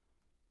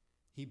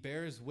 He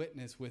bears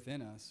witness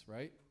within us,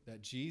 right,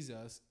 that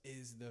Jesus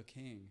is the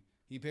King.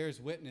 He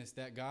bears witness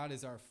that God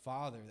is our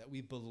Father, that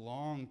we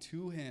belong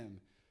to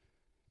him.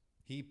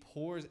 He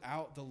pours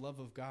out the love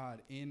of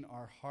God in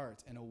our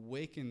hearts and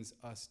awakens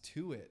us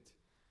to it.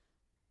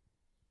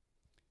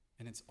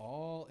 And it's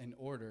all in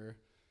order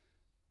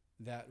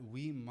that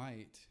we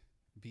might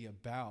be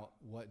about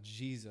what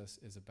Jesus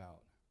is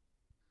about.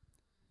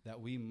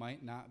 That we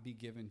might not be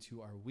given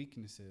to our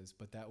weaknesses,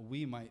 but that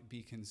we might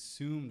be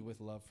consumed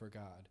with love for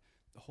God.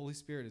 The Holy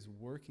Spirit is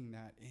working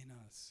that in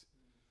us.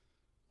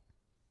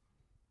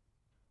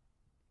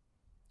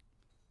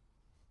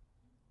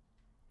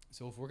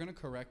 So if we're going to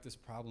correct this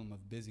problem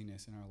of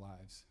busyness in our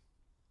lives,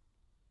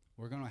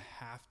 we're going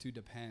to have to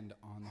depend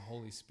on the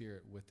Holy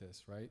Spirit with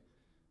this, right?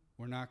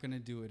 We're not going to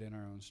do it in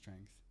our own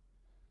strength.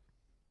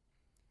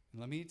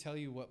 And let me tell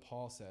you what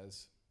Paul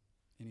says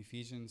in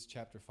Ephesians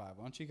chapter 5.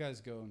 Why don't you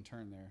guys go and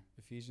turn there?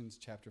 Ephesians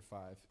chapter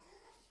 5.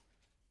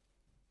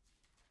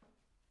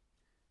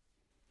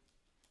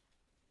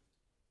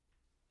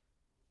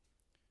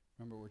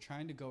 Remember, we're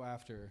trying to go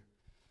after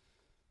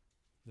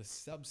the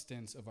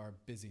substance of our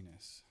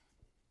busyness.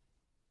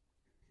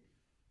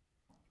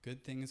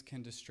 Good things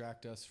can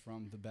distract us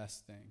from the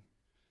best thing.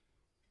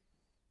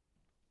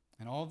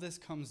 And all of this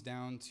comes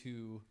down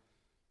to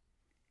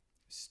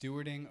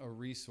stewarding a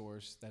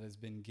resource that has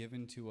been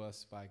given to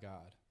us by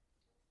God.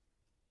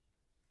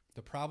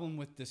 The problem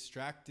with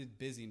distracted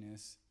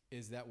busyness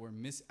is that we're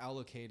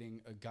misallocating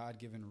a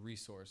God-given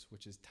resource,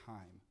 which is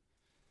time.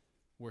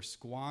 We're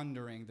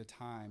squandering the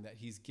time that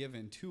he's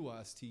given to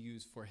us to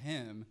use for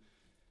him,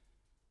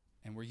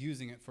 and we're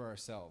using it for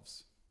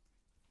ourselves.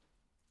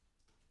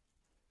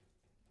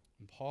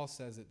 And Paul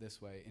says it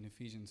this way in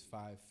Ephesians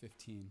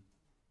 5:15.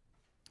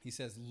 He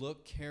says,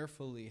 "Look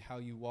carefully how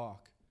you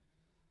walk,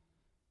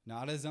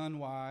 not as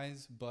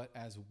unwise, but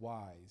as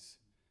wise."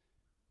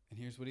 And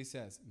here's what he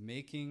says,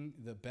 "Making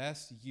the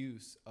best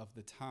use of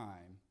the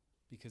time,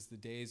 because the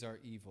days are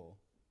evil."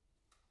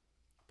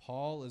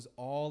 Paul is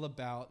all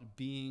about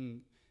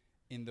being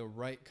in the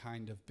right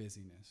kind of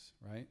busyness,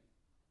 right?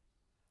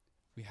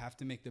 We have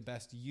to make the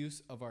best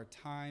use of our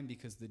time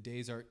because the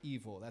days are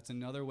evil. That's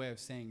another way of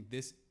saying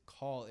this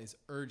call is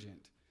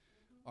urgent.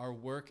 Our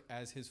work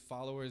as his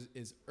followers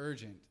is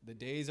urgent. The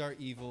days are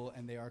evil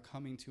and they are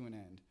coming to an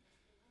end.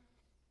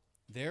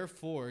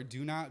 Therefore,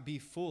 do not be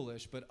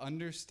foolish, but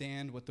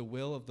understand what the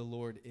will of the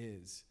Lord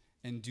is.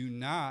 And do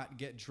not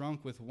get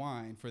drunk with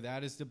wine, for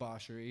that is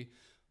debauchery.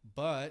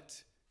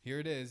 But, here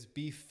it is,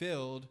 be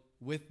filled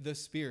with the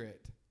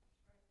Spirit.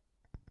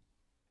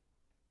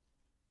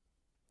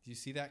 Do you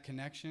see that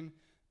connection?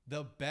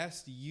 The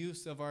best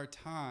use of our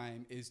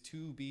time is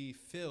to be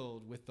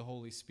filled with the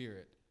Holy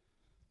Spirit.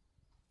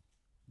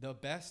 The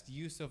best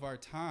use of our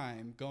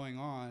time, going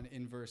on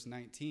in verse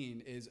 19,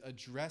 is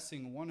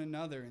addressing one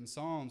another in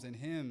psalms and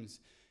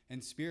hymns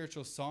and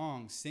spiritual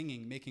songs,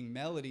 singing, making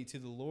melody to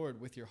the Lord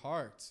with your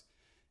hearts,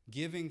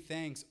 giving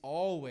thanks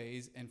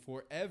always and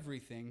for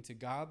everything to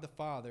God the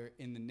Father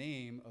in the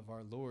name of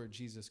our Lord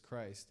Jesus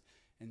Christ,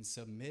 and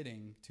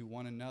submitting to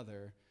one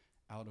another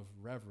out of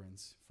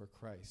reverence for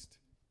Christ.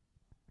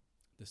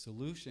 The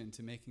solution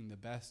to making the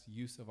best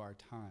use of our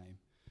time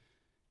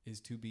is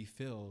to be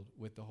filled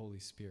with the Holy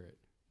Spirit.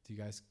 Do you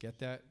guys get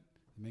that?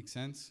 It makes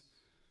sense?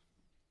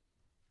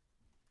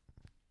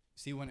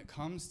 See, when it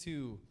comes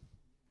to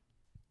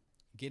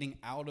getting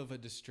out of a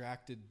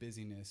distracted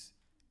busyness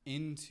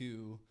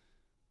into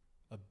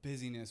a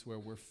busyness where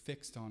we're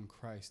fixed on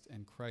Christ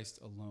and Christ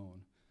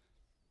alone,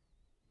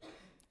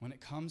 when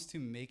it comes to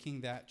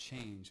making that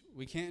change,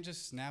 we can't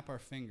just snap our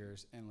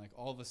fingers and like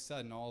all of a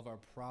sudden all of our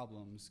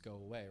problems go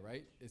away,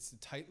 right? It's a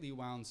tightly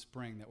wound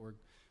spring that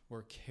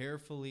we're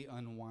carefully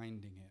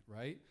unwinding it,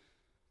 right?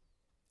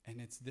 And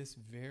it's this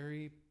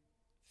very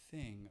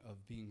thing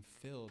of being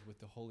filled with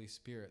the Holy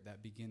Spirit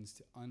that begins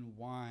to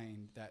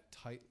unwind that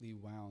tightly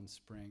wound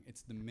spring.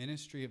 It's the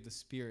ministry of the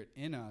Spirit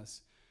in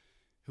us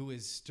who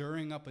is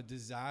stirring up a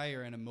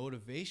desire and a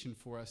motivation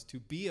for us to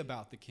be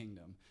about the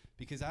kingdom.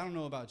 Because I don't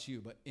know about you,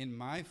 but in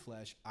my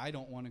flesh, I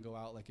don't want to go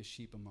out like a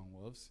sheep among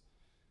wolves.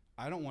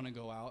 I don't want to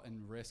go out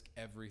and risk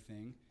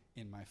everything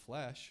in my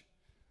flesh.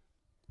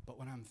 But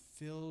when I'm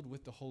filled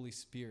with the Holy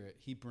Spirit,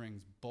 he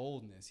brings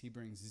boldness, he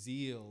brings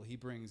zeal, he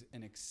brings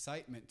an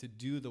excitement to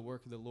do the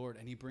work of the Lord,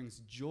 and he brings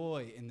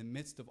joy in the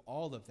midst of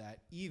all of that,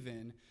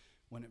 even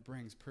when it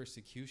brings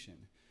persecution.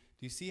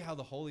 Do you see how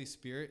the Holy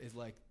Spirit is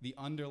like the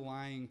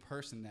underlying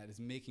person that is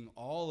making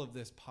all of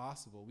this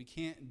possible? We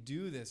can't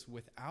do this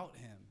without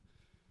him.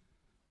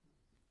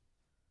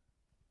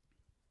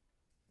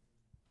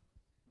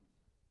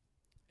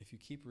 If you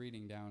keep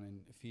reading down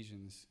in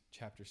Ephesians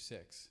chapter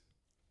 6,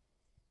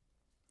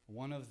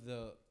 one of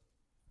the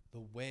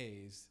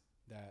ways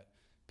that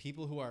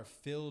people who are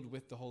filled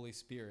with the Holy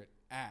Spirit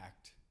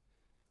act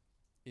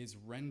is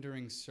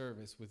rendering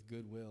service with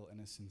goodwill and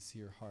a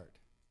sincere heart.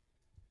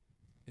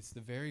 It's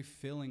the very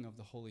filling of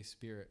the Holy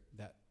Spirit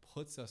that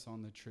puts us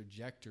on the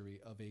trajectory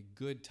of a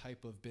good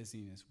type of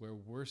busyness where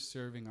we're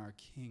serving our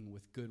King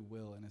with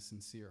goodwill and a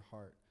sincere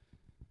heart.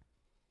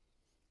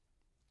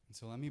 And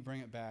so let me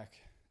bring it back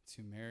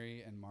to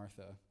Mary and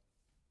Martha.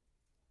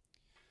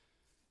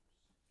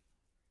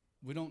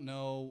 We don't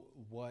know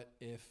what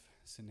if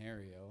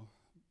scenario,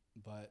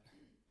 but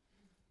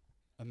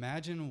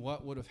imagine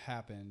what would have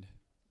happened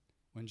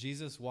when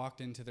Jesus walked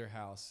into their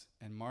house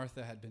and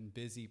Martha had been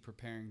busy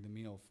preparing the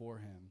meal for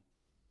him.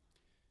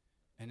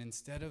 And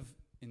instead of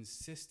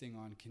insisting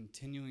on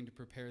continuing to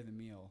prepare the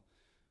meal,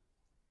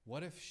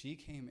 what if she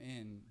came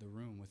in the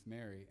room with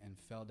Mary and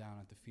fell down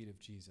at the feet of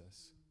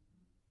Jesus?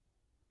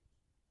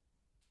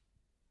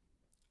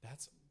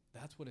 That's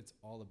what it's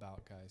all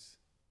about, guys.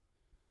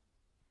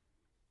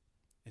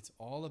 It's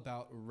all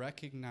about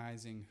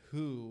recognizing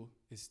who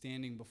is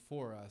standing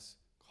before us,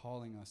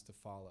 calling us to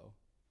follow.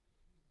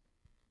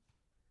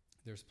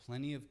 There's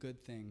plenty of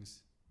good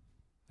things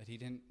that he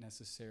didn't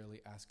necessarily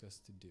ask us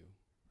to do,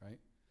 right?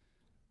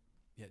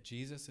 Yet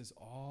Jesus is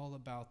all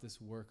about this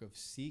work of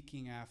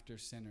seeking after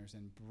sinners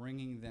and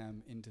bringing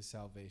them into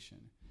salvation.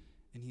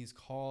 And he's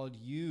called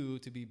you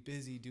to be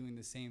busy doing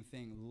the same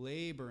thing,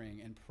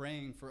 laboring and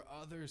praying for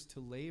others to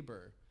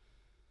labor.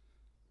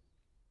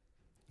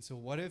 So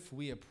what if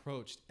we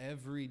approached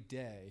every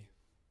day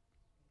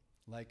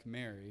like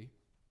Mary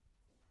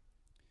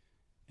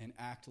and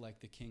act like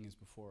the King is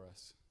before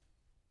us?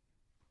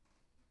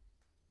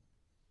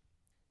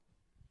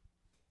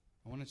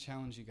 I want to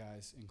challenge you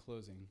guys in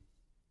closing.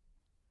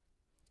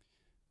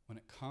 When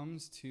it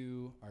comes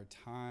to our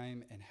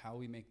time and how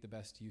we make the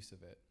best use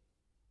of it,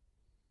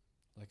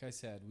 like I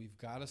said, we've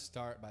got to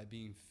start by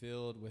being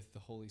filled with the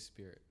Holy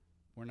Spirit.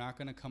 We're not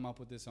going to come up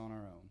with this on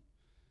our own.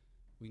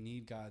 We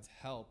need God's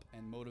help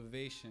and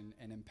motivation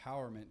and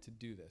empowerment to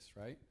do this,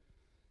 right?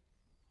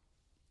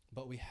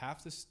 But we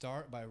have to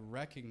start by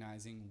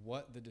recognizing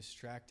what the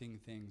distracting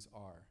things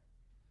are.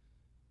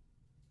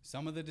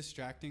 Some of the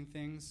distracting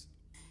things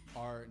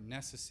are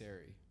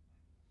necessary.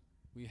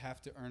 We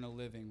have to earn a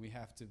living. We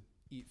have to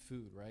eat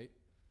food, right?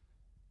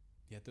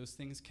 Yet those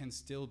things can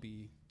still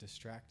be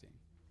distracting.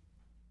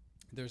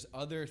 There's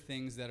other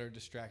things that are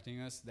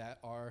distracting us that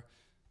are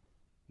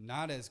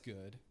not as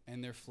good,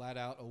 and they're flat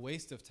out a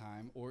waste of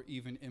time or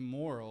even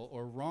immoral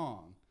or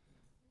wrong.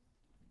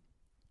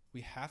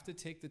 We have to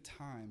take the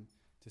time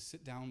to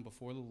sit down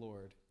before the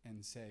Lord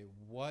and say,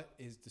 what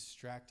is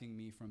distracting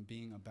me from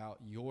being about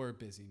your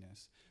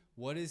busyness?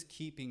 What is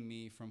keeping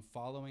me from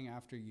following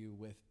after you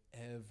with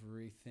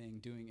everything,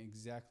 doing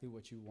exactly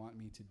what you want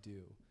me to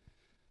do?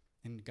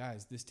 And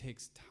guys, this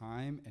takes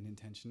time and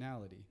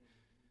intentionality.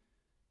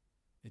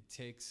 It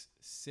takes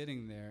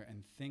sitting there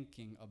and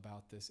thinking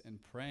about this and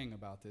praying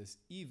about this.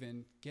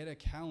 Even get a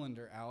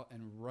calendar out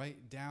and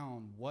write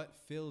down what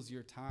fills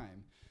your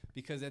time.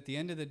 Because at the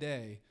end of the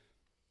day,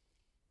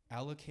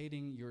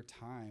 allocating your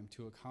time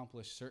to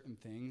accomplish certain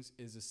things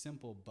is a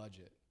simple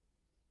budget.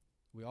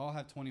 We all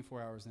have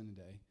 24 hours in a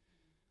day.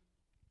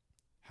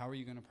 How are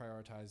you going to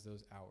prioritize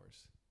those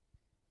hours?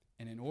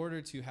 And in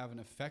order to have an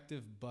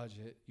effective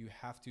budget, you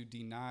have to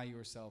deny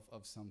yourself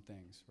of some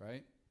things,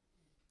 right?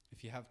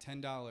 If you have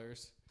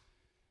 $10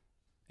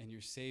 and you're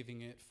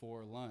saving it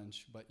for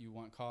lunch, but you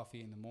want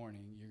coffee in the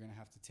morning, you're going to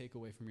have to take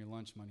away from your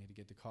lunch money to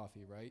get the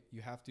coffee, right?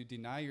 You have to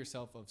deny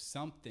yourself of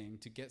something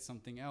to get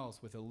something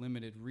else with a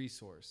limited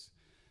resource.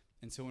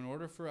 And so in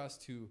order for us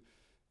to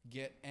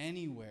get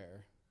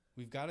anywhere,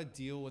 we've got to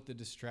deal with the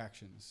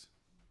distractions.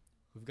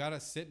 We've got to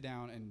sit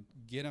down and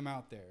get them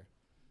out there.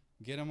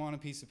 Get them on a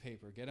piece of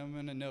paper. Get them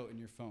in a note in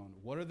your phone.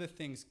 What are the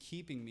things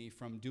keeping me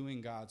from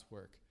doing God's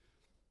work?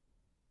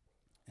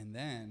 And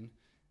then,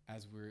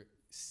 as we're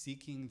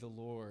seeking the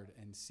Lord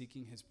and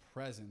seeking his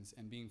presence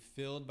and being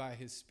filled by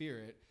his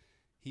Spirit,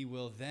 he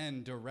will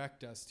then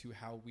direct us to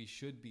how we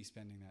should be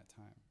spending that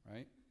time,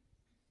 right?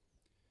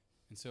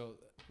 And so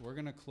we're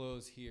going to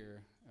close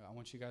here. I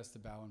want you guys to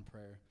bow in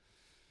prayer.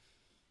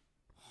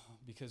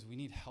 because we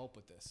need help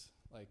with this.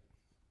 Like,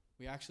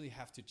 we actually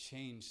have to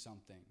change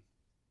something,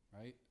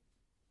 right?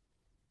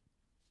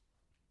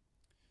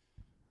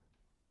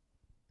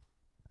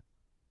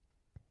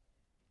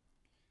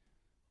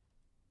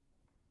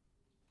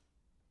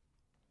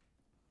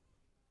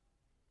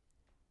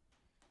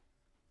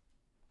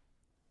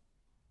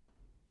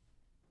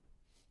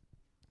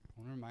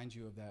 I want to remind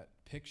you of that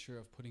picture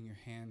of putting your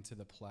hand to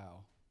the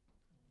plow.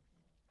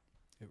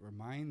 It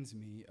reminds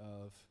me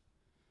of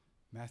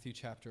Matthew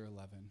chapter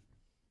 11,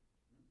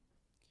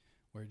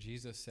 where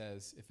Jesus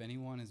says, if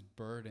anyone is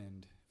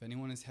burdened, if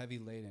anyone is heavy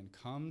laden,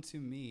 come to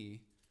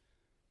me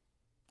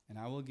and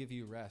I will give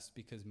you rest,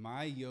 because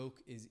my yoke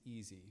is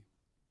easy.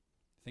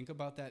 Think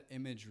about that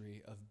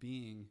imagery of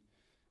being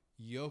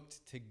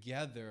yoked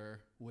together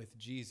with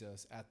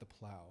Jesus at the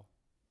plow.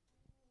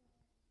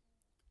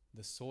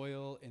 The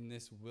soil in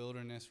this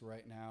wilderness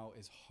right now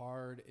is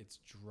hard, it's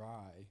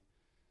dry,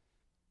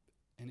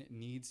 and it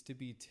needs to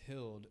be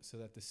tilled so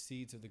that the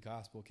seeds of the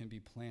gospel can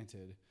be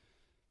planted.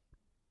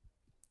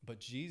 But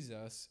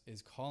Jesus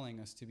is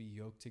calling us to be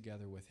yoked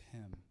together with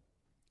him.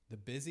 The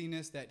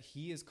busyness that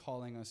he is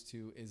calling us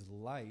to is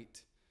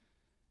light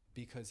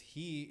because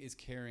he is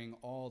carrying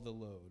all the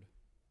load.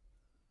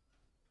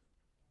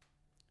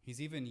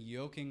 He's even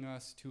yoking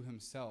us to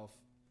himself.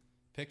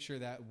 Picture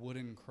that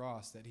wooden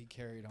cross that he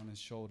carried on his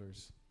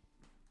shoulders.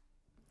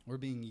 We're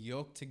being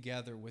yoked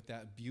together with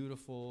that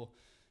beautiful,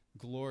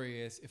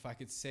 glorious, if I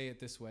could say it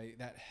this way,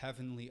 that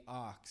heavenly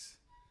ox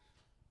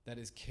that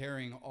is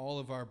carrying all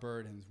of our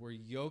burdens. We're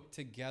yoked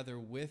together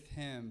with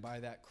him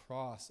by that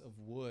cross of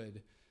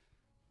wood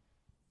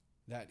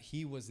that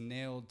he was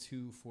nailed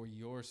to for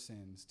your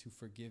sins, to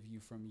forgive you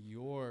from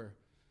your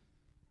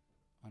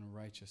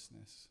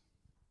unrighteousness.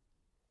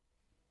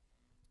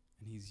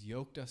 And he's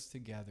yoked us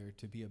together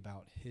to be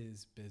about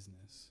his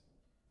business.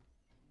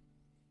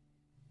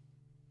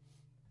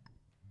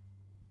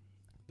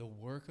 The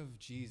work of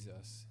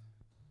Jesus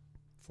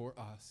for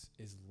us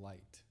is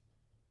light.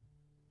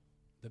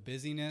 The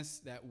busyness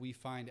that we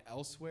find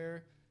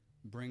elsewhere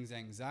brings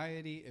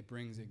anxiety, it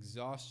brings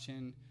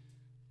exhaustion,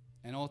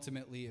 and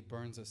ultimately it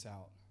burns us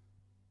out.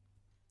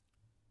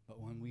 But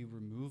when we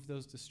remove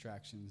those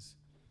distractions,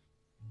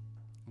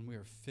 when we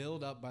are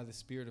filled up by the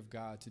Spirit of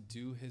God to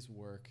do his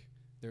work,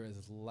 there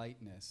is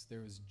lightness,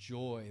 there is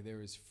joy,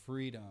 there is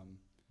freedom.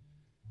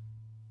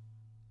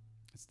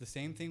 It's the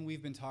same thing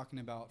we've been talking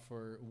about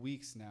for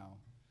weeks now.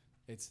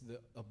 It's the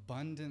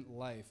abundant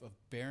life of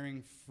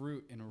bearing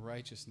fruit in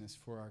righteousness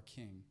for our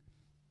King.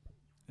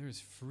 There is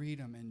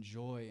freedom and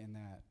joy in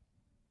that.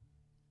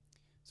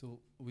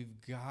 So we've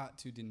got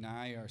to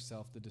deny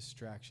ourselves the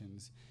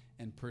distractions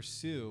and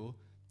pursue,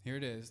 here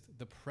it is,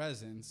 the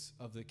presence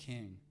of the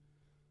King.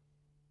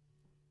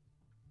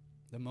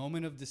 The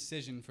moment of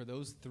decision for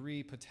those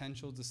three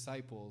potential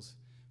disciples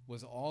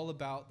was all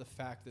about the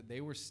fact that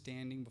they were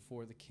standing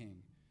before the King.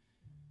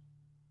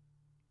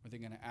 Were they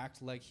going to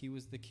act like he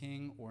was the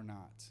king or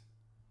not?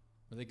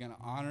 Were they going to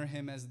honor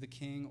him as the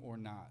king or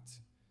not?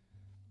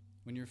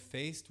 When you're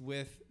faced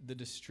with the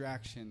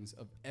distractions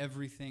of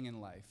everything in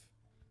life,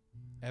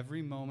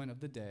 every moment of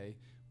the day,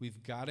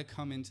 we've got to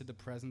come into the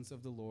presence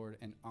of the Lord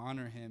and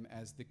honor him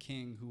as the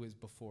king who is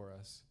before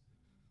us.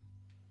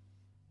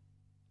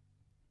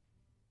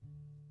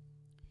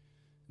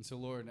 And so,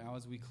 Lord, now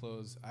as we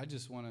close, I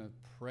just want to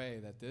pray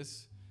that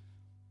this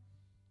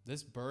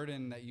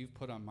burden that you've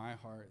put on my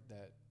heart,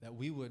 that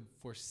we would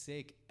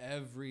forsake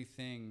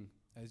everything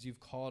as you've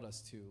called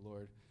us to,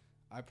 Lord.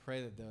 I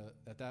pray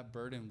that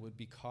burden would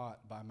be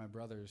caught by my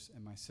brothers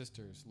and my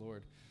sisters,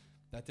 Lord,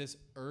 that this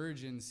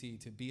urgency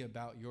to be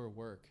about your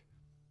work,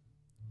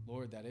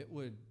 Lord, that it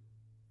would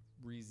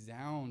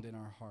resound in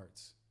our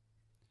hearts.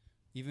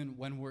 Even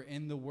when we're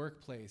in the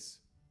workplace,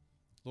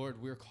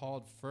 Lord, we're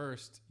called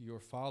first your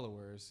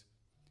followers.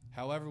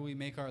 However we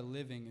make our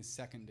living is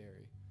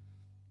secondary.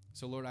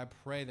 So, Lord, I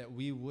pray that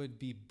we would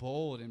be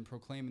bold in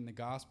proclaiming the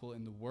gospel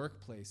in the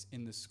workplace,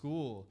 in the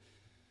school.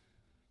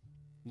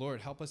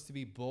 Lord, help us to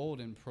be bold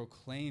in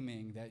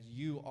proclaiming that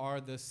you are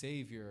the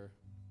Savior.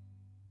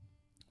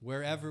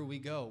 Wherever we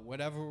go,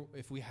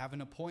 if we have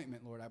an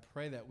appointment, Lord, I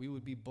pray that we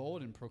would be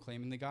bold in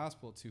proclaiming the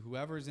gospel to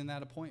whoever is in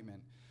that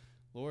appointment.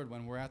 Lord,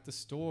 when we're at the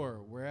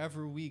store,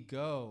 wherever we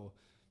go,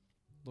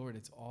 Lord,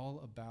 it's all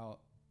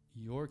about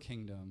your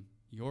kingdom,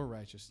 your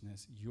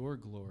righteousness, your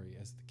glory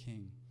as the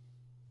King.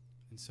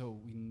 And so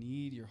we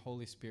need your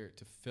Holy Spirit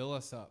to fill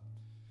us up.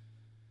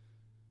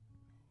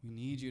 We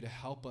need you to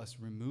help us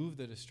remove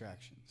the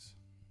distractions.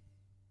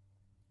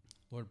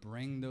 Lord,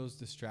 bring those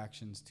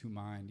distractions to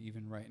mind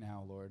even right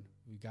now, Lord.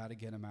 We've got to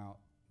get them out.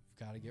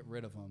 We've got to get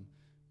rid of them.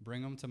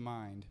 Bring them to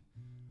mind.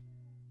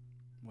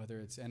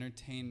 Whether it's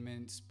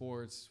entertainment,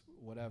 sports,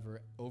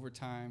 whatever,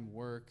 overtime,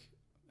 work,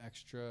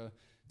 extra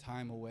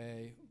time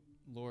away.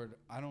 Lord,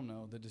 I don't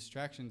know. The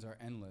distractions are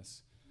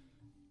endless.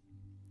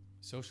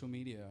 Social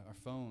media, our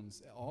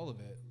phones, all of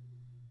it.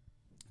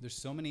 There's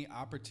so many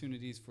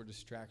opportunities for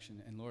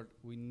distraction. And Lord,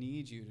 we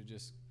need you to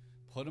just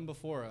put them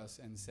before us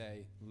and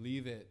say,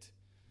 leave it.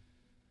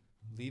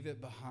 Leave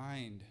it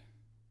behind.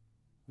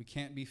 We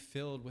can't be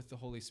filled with the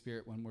Holy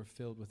Spirit when we're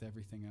filled with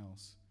everything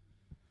else.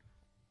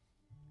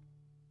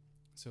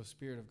 So,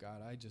 Spirit of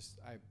God, I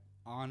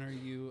honor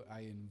you.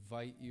 I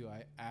invite you.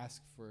 I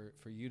ask for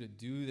you to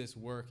do this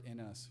work in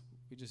us.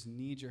 We just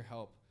need your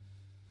help.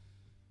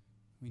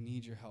 We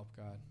need your help,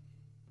 God.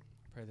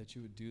 I pray that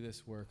you would do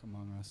this work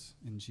among us.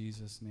 In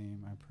Jesus'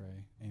 name I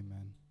pray.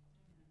 Amen.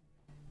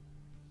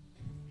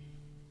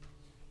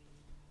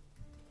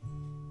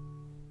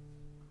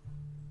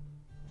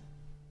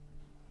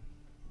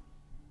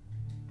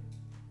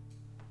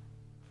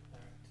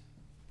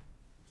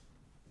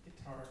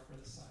 Guitar for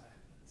the side.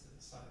 Let's set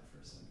aside for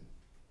a second.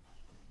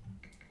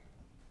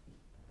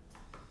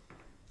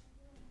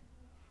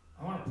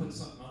 I want to put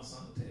something else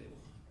on the table,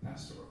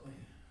 pastorally.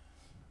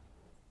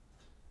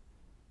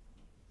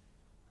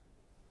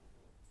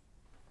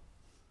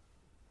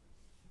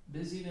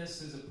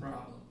 Busyness is a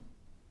problem.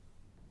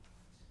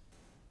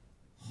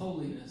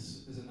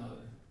 Holiness is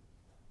another.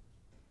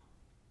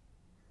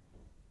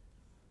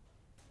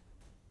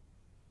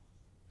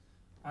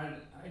 I'm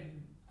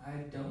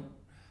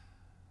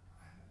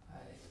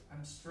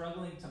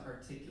struggling to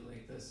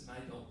articulate this, and I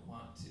don't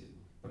want to,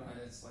 but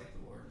it's like the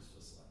Lord is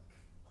just like,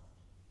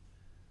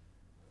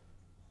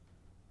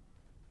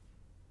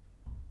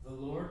 the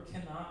Lord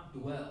cannot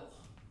dwell.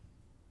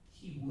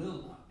 He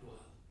will not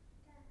dwell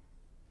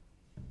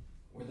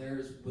where there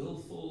is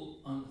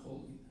willful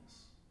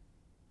unholiness.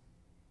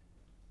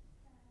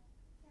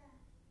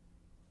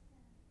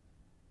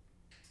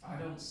 I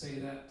don't say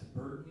that to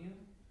burden you.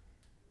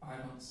 I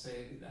don't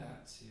say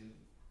that to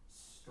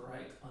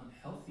strike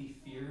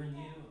unhealthy fear in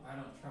you. I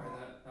don't try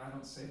that. I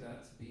don't say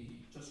that to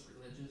be just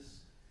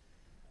religious.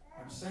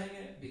 I'm saying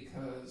it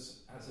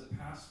because as a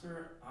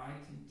pastor, I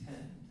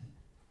contend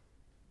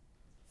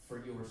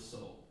for your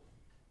soul.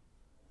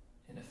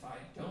 And if I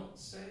don't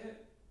say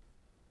it,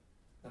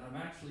 then I'm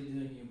actually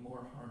doing you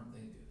more harm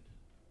than good.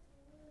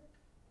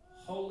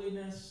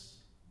 Holiness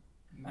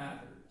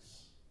matters.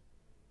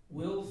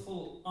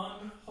 Willful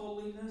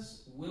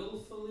unholiness,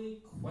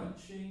 willfully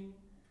quenching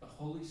the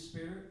Holy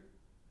Spirit.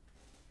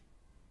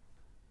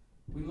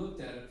 We looked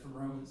at it from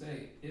Romans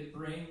 8. It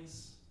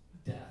brings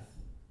death.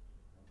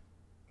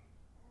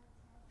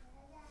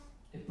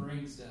 It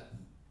brings death.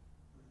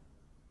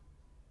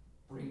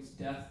 Brings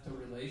death to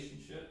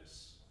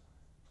relationships.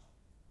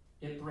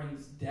 It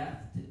brings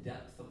death to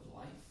depth of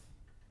life.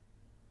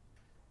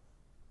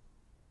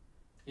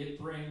 It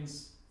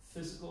brings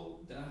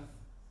physical death.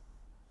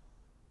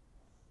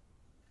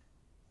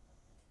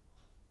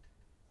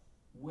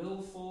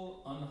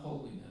 Willful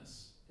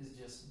unholiness is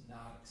just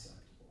not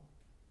acceptable.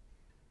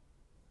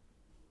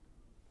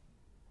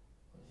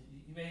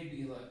 You may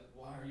be like,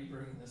 why are you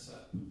bringing this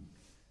up?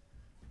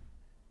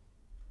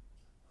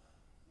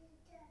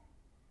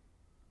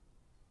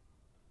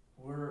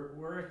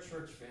 We're a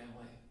church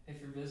family. If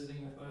you're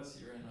visiting with us,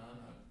 you're in on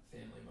a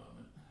family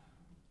moment.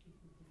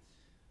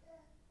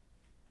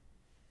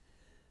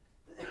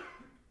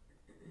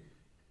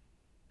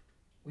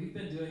 We've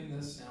been doing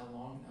this now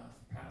long enough,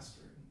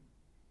 pastoring,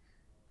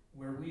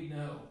 where we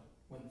know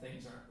when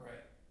things aren't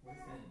right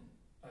within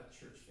a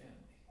church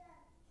family.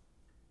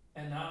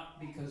 And not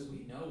because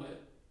we know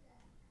it.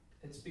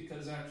 It's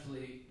because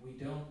actually we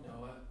don't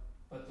know it,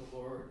 but the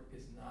Lord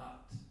is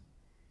not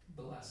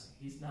blessing.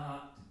 He's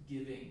not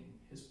giving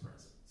his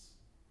presence.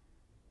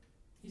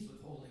 He's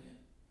withholding it.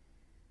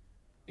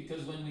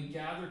 Because when we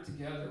gather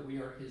together, we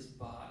are his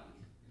body.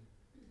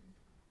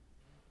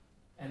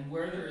 And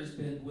where there has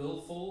been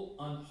willful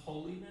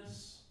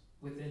unholiness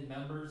within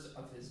members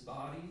of his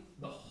body,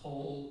 the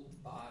whole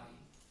body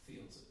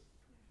feels it.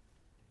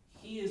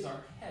 He is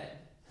our head.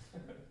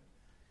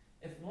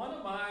 If one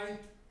of my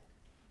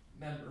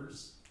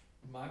members,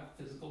 my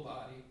physical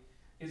body,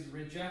 is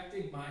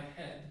rejecting my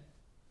head,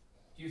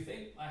 do you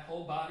think my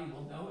whole body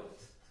will know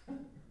it?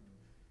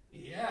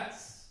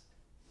 Yes.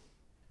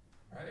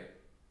 Right?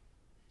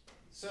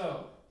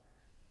 So,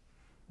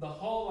 the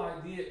whole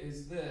idea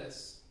is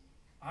this.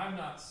 I'm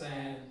not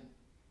saying,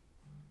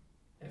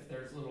 if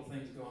there's little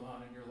things going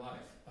on in your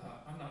life,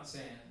 I'm not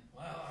saying,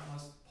 well, I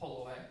must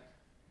pull away.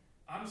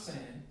 I'm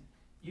saying,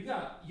 you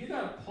got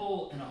to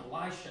pull an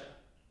Elisha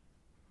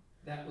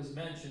that was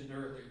mentioned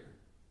earlier.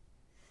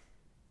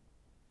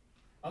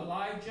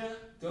 Elijah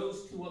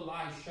goes to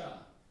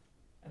Elisha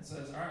and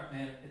says, all right,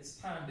 man, it's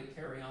time to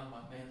carry on my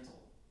mantle.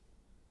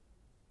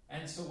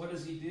 And so what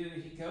does he do?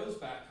 He goes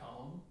back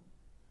home,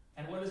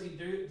 and what does he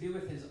do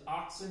with his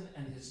oxen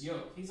and his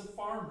yoke? He's a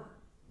farmer,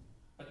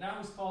 but now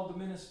he's called to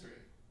ministry.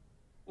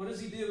 What does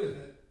he do with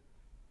it?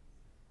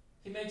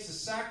 He makes a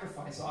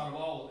sacrifice out of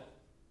all of it.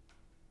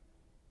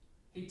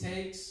 He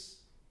takes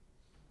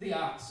the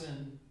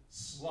oxen,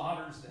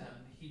 slaughters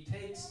them. He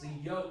takes the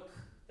yoke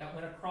that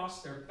went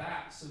across their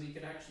back so he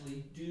could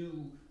actually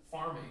do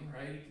farming,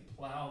 right? He could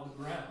plow the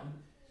ground.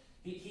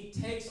 He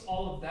takes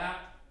all of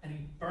that and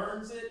he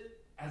burns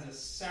it as a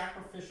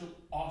sacrificial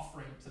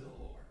offering to the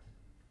Lord.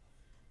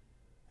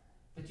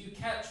 But you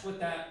catch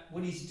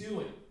what he's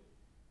doing.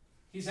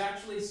 He's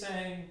actually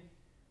saying,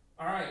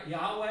 all right,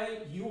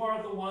 Yahweh, you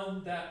are the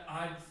one that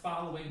I'm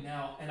following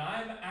now, and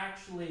I'm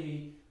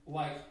actually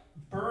like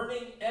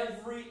burning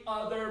every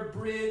other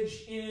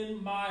bridge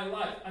in my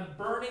life. I'm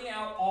burning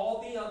out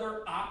all the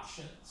other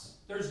options.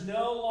 There's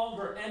no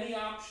longer any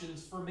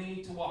options for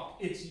me to walk.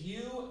 It's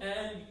you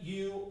and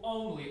you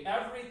only.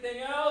 Everything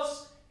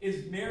else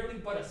is merely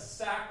but a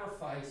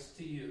sacrifice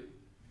to you.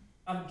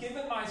 I'm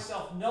giving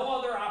myself no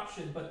other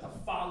option but to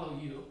follow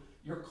you,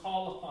 your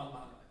call upon my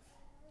life.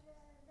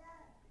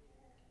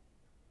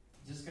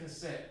 I'm just going to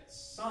say it.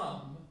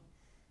 Some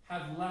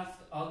have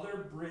left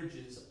other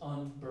bridges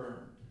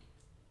unburned.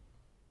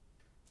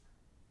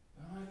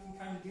 Well, I can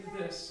kind of do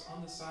this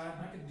on the side,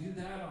 and I can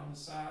do that on the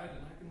side,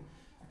 and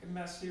I can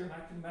mess here and I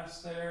can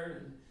mess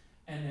there,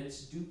 and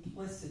it's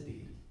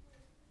duplicity.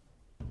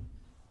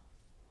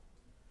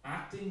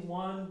 Acting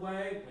one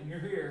way when you're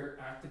here,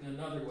 acting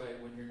another way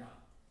when you're not.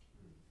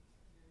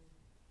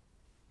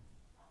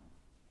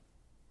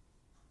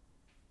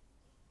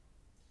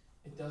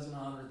 It doesn't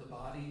honor the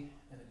body,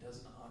 and it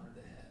doesn't honor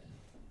the head,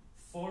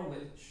 for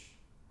which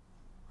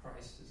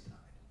Christ has died.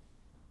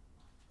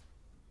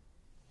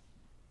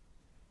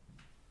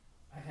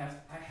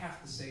 I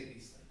have to say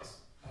these things.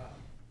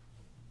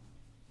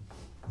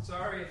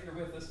 Sorry if you're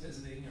with us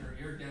visiting or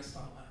you're a guest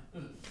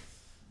online.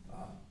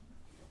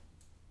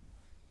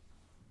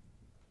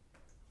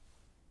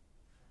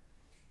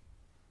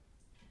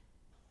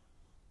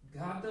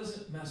 God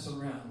doesn't mess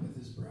around with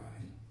his bride.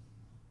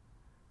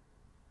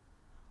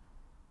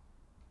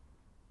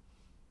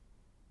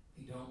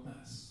 He don't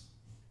mess.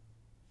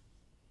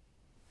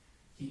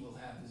 He will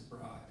have his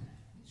bride,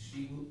 and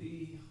she will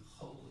be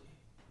holy.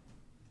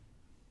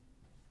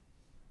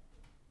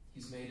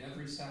 He's made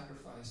every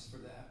sacrifice for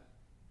that.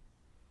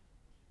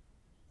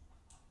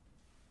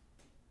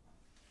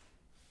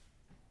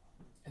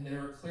 And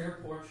there are clear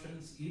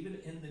portions, even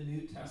in the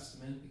New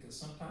Testament, because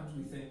sometimes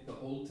we think the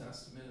Old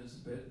Testament is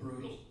a bit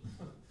brutal.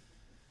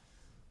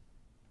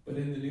 But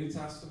in the New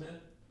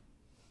Testament,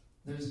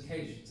 there's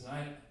occasions,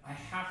 and I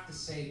have to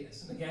say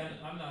this. And again,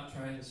 I'm not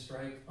trying to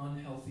strike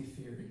unhealthy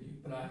fear in you,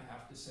 but I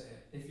have to say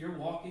it. If you're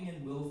walking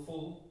in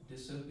willful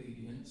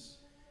disobedience,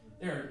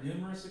 there are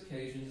numerous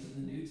occasions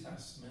in the New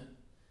Testament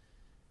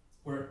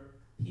where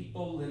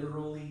people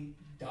literally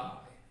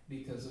die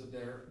because of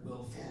their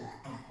willful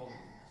unholiness.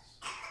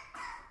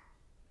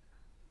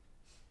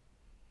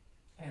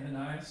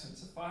 Ananias and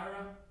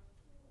Sapphira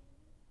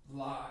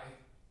lie,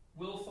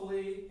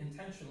 willfully,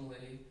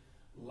 intentionally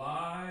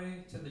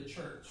lie to the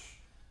church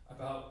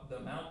about the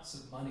amounts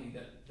of money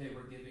that they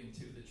were giving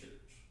to the church.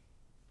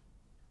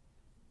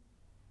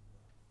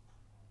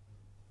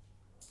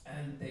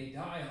 And they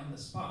die on the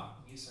spot.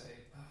 You say,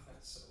 oh,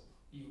 that's so,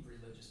 you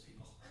religious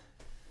people.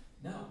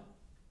 No,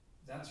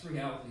 that's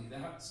reality.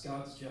 That's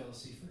God's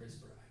jealousy for his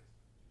bride.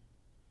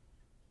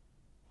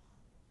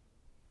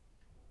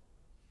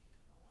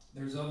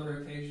 There's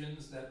other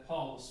occasions that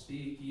Paul will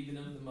speak, even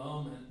of the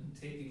moment in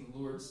taking the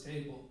Lord's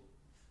table,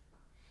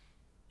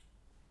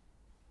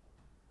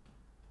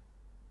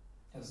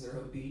 as they're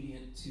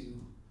obedient to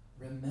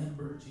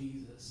remember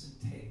Jesus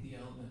and take the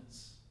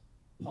elements.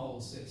 Paul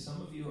will say,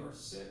 some of you are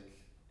sick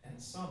and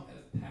some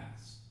have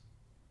passed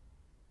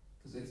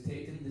because they've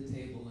taken the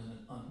table in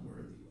an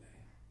unworthy way.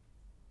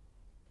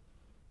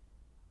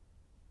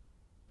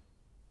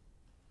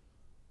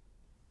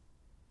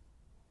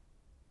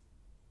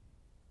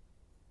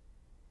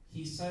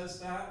 He says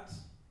that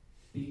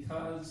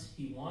because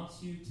he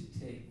wants you to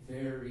take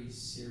very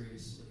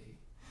seriously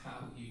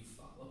how you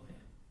follow him.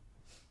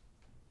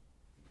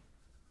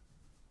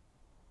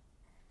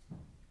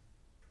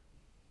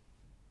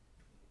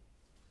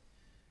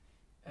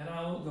 And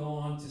I will go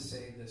on to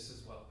say this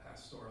as well,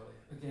 pastorally.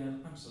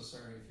 Again, I'm so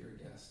sorry if you're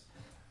a guest.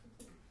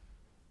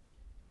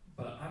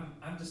 But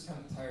I'm just kind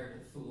of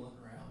tired of fooling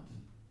around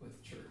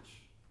with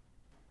church.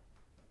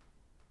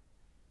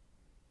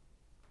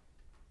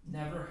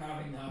 Never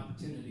having the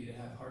opportunity to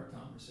have hard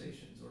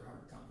conversations where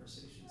hard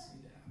conversations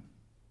need to happen.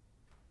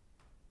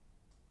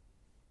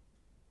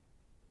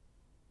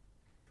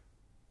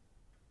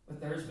 But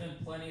there's been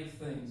plenty of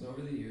things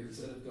over the years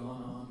that have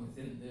gone on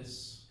within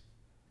this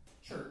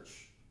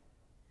church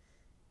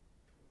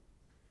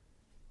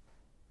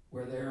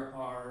where there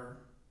are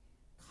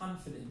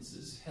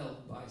confidences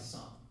held by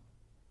some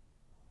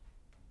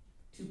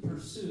to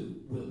pursue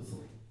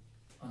willful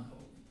unholiness.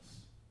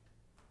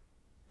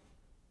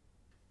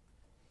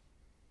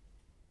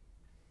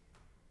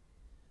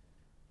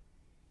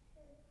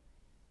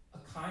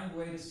 A kind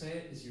way to say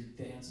it is you're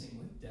dancing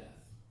with death.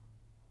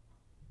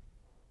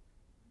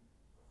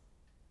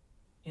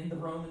 In the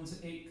Romans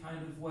 8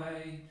 kind of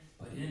way,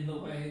 but in the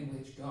way in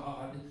which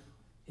God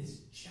is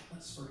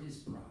jealous for his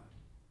bride.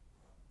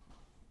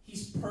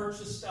 He's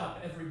purchased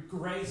up every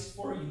grace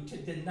for you to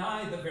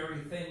deny the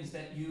very things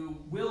that you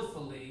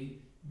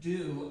willfully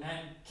do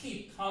and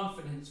keep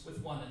confidence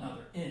with one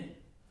another in.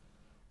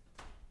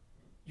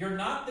 You're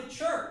not the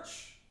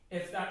church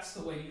if that's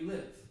the way you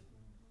live.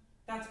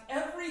 That's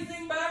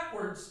everything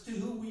backwards to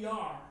who we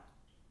are.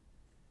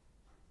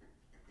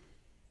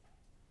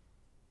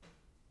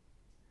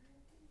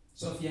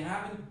 So if you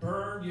haven't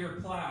burned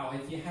your plow,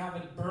 if you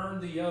haven't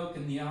burned the yoke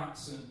and the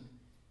oxen,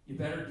 you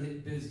better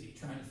get busy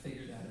trying to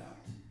figure that out.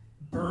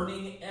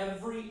 Burning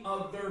every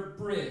other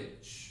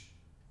bridge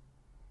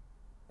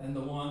than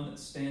the one that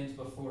stands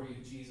before you,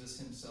 Jesus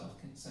himself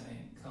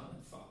saying, come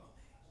and follow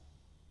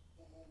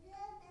me.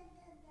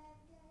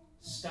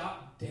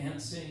 Stop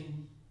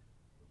dancing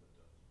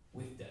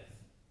with death.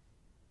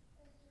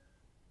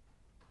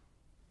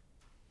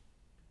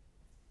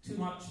 Too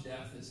much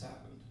death has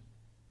happened.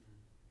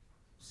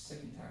 Sick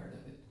and tired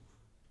of it.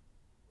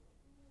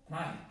 And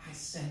I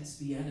sense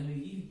the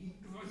enemy. You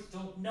guys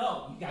don't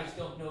know. You guys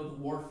don't know the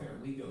warfare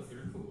we go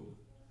through.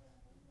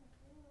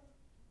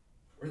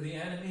 Where the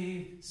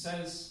enemy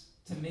says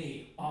to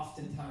me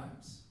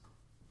oftentimes,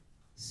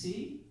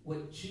 see,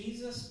 what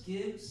Jesus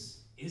gives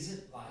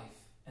isn't life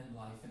and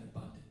life in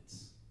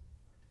abundance.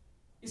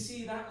 You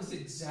see, that was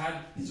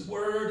his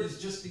word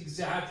is just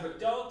exaggerate.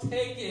 Don't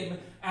take him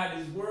at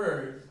his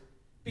word,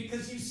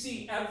 because you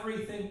see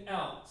everything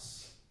else.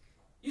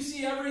 You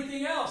see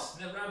everything else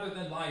rather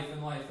than life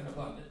and life in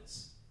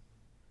abundance.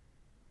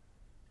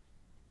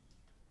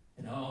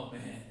 And oh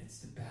man, it's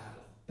the battle.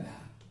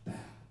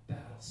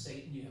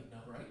 Satan, you have no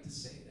right to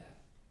say that.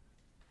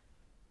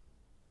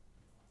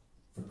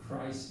 For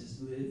Christ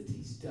has lived,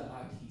 he's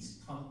died, he's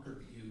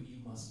conquered you. You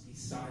must be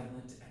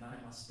silent, and I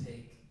must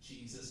take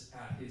Jesus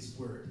at his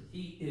word.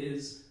 He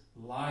is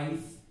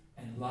life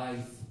and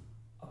life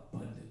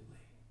abundantly.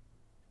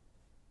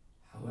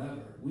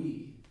 However,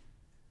 we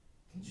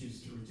can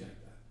choose to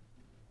reject that.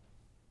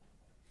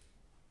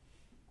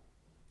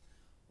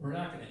 We're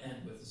not going to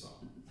end with a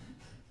song.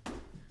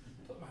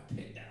 Put my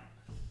pick down.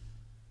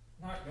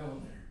 Not going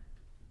there.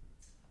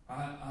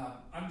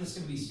 I'm just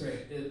going to be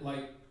straight.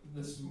 Like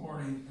this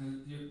morning,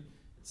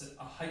 it's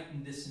a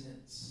heightened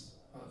dissonance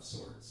of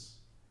sorts.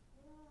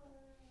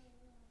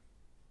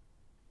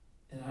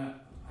 And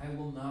I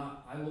will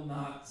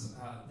not,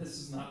 this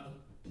is not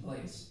the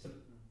place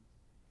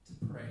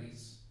to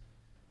praise.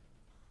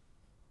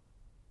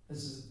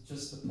 This is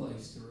just the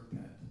place to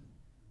repent.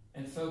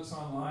 And folks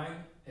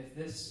online, if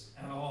this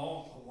at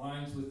all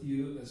aligns with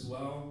you as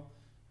well,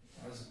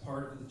 as a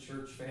part of the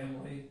church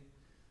family,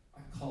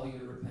 I call you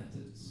to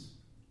repentance.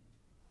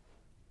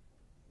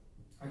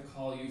 I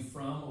call you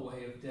from a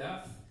way of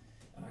death,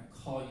 and I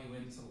call you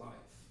into life.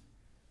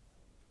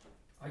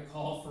 I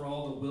call for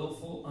all the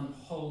willful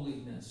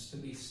unholiness to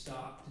be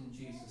stopped in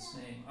Jesus'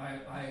 name.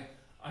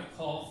 I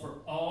call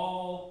for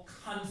all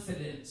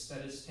confidence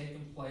that has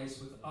taken place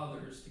with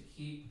others to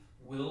keep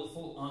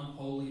willful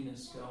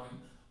unholiness going.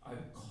 I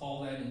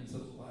call that into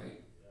the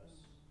light.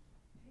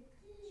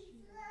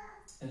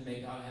 And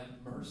may God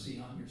have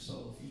mercy on your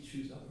soul if you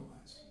choose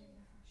otherwise.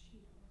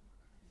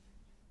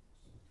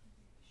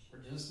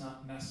 We're just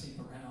not messing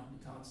around.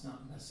 God's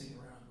not messing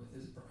around with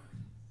his bride.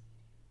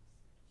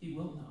 He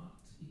will not.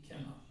 He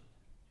cannot.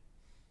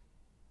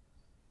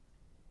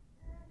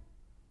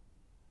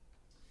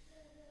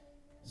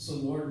 So,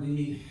 Lord,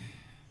 we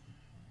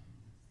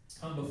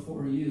come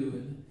before you,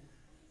 and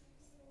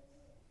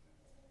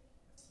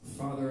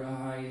Father,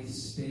 I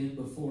stand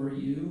before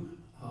you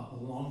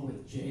along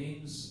with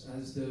James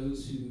as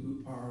those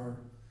who are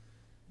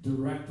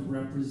direct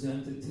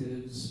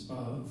representatives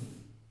of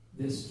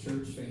this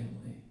church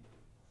family.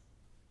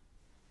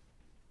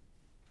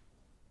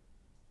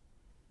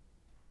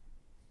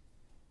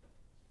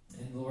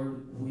 And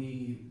Lord,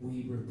 we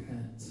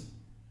repent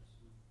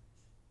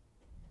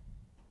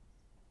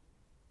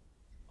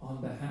on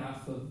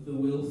behalf of the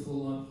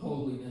willful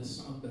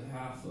unholiness, on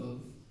behalf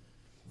of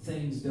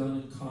things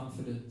done in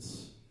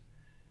confidence.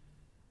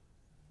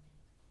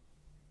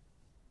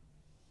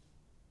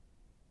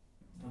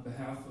 On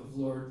behalf of,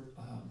 Lord,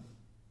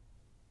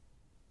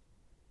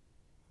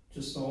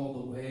 just all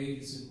the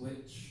ways in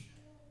which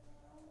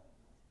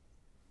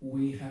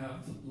we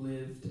have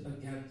lived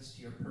against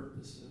your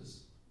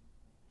purposes.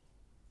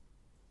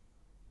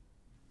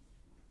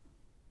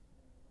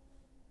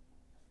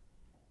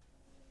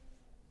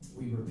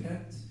 We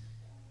repent,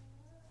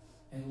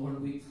 and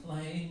Lord, we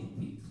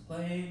claim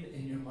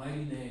in your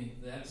mighty name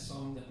that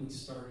song that we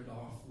started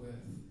off with,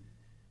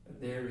 that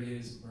there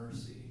is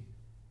mercy.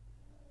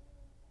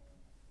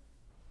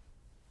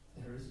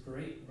 There is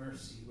great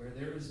mercy. Where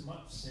there is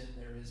much sin,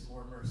 there is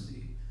more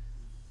mercy.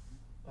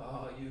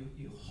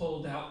 You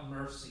hold out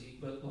mercy,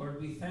 but Lord,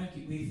 we thank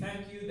you. We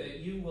thank you that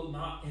you will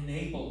not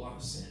enable our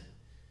sin.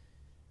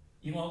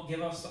 You won't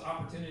give us the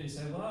opportunity to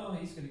say, well,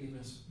 he's going to give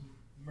us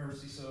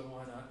mercy, so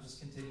why not just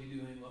continue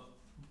doing what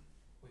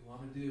we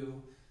want to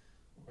do?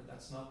 Lord,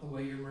 that's not the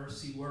way your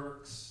mercy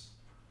works.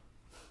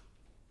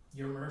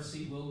 Your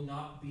mercy will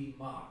not be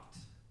mocked.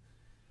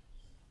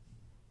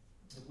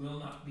 It will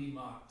not be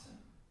mocked.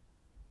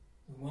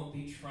 It won't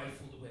be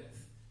trifled with.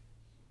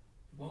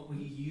 It won't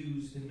be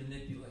used and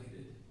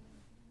manipulated.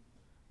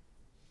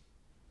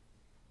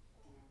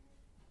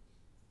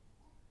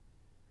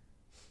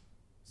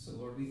 So,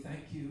 Lord, we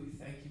thank you. We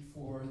thank you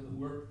for the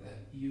work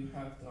that you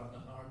have done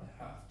on our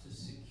behalf to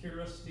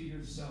secure us to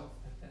yourself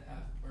and to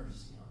have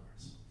mercy on our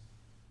souls.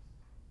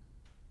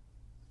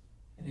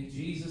 And in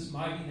Jesus'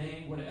 mighty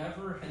name,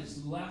 whatever has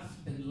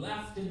been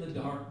left in the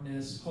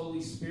darkness,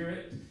 Holy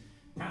Spirit,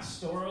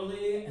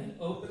 pastorally and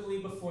openly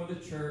before the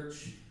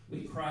church,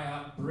 we cry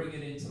out, bring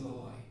it into the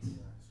light.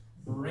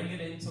 Bring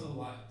it into the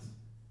light.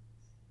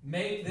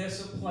 Make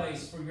this a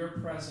place for your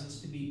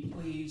presence to be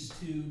pleased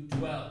to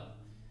dwell.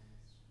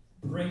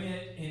 Bring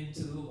it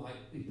into the light,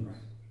 we pray.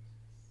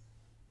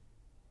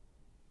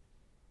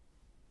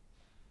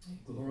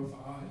 And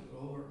glorify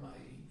your mighty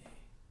name.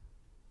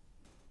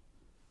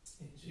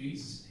 In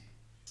Jesus'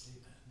 name,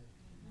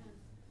 amen.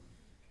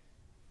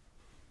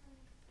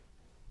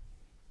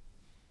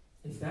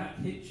 If that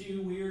hit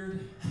you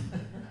weird,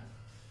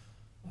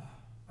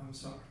 I'm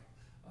sorry.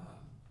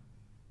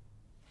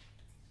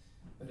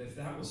 But if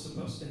that was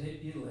supposed to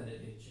hit you, let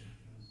it hit you.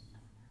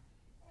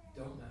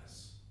 Don't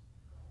mess.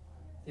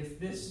 If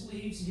this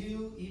leaves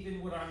you,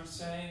 even what I'm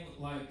saying,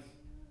 like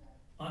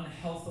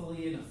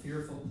unhealthily in a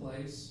fearful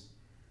place,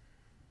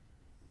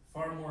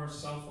 far more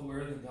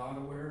self-aware than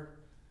God-aware,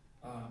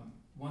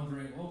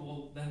 wondering, oh,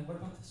 well, then what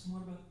about this and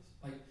what about this?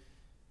 Like,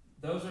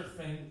 those are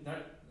things,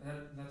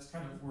 that's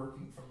kind of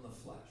working from the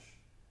flesh.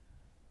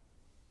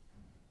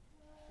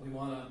 We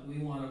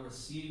want to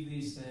receive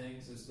these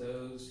things as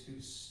those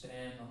who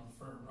stand on the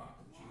firm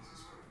rock of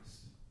Jesus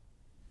Christ.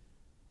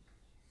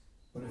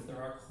 But if there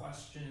are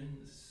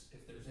questions,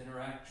 if there's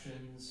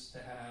interactions to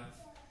have,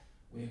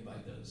 we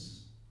invite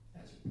those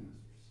as your pastors.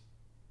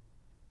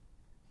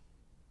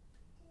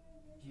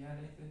 Do you add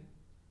anything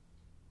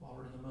while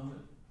we're in the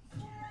moment?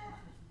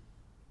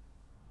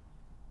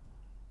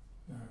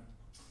 All right.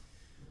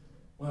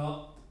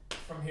 Well,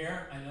 from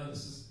here, I know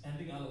this is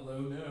ending on a low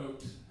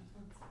note.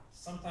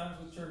 Sometimes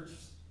with church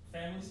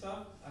family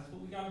stuff, that's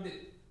what we got to do.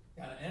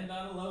 Got to end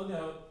on a low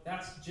note.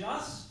 That's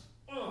just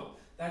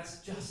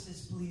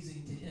as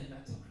pleasing to Him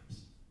at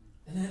times.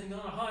 And ending on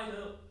a high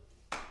note,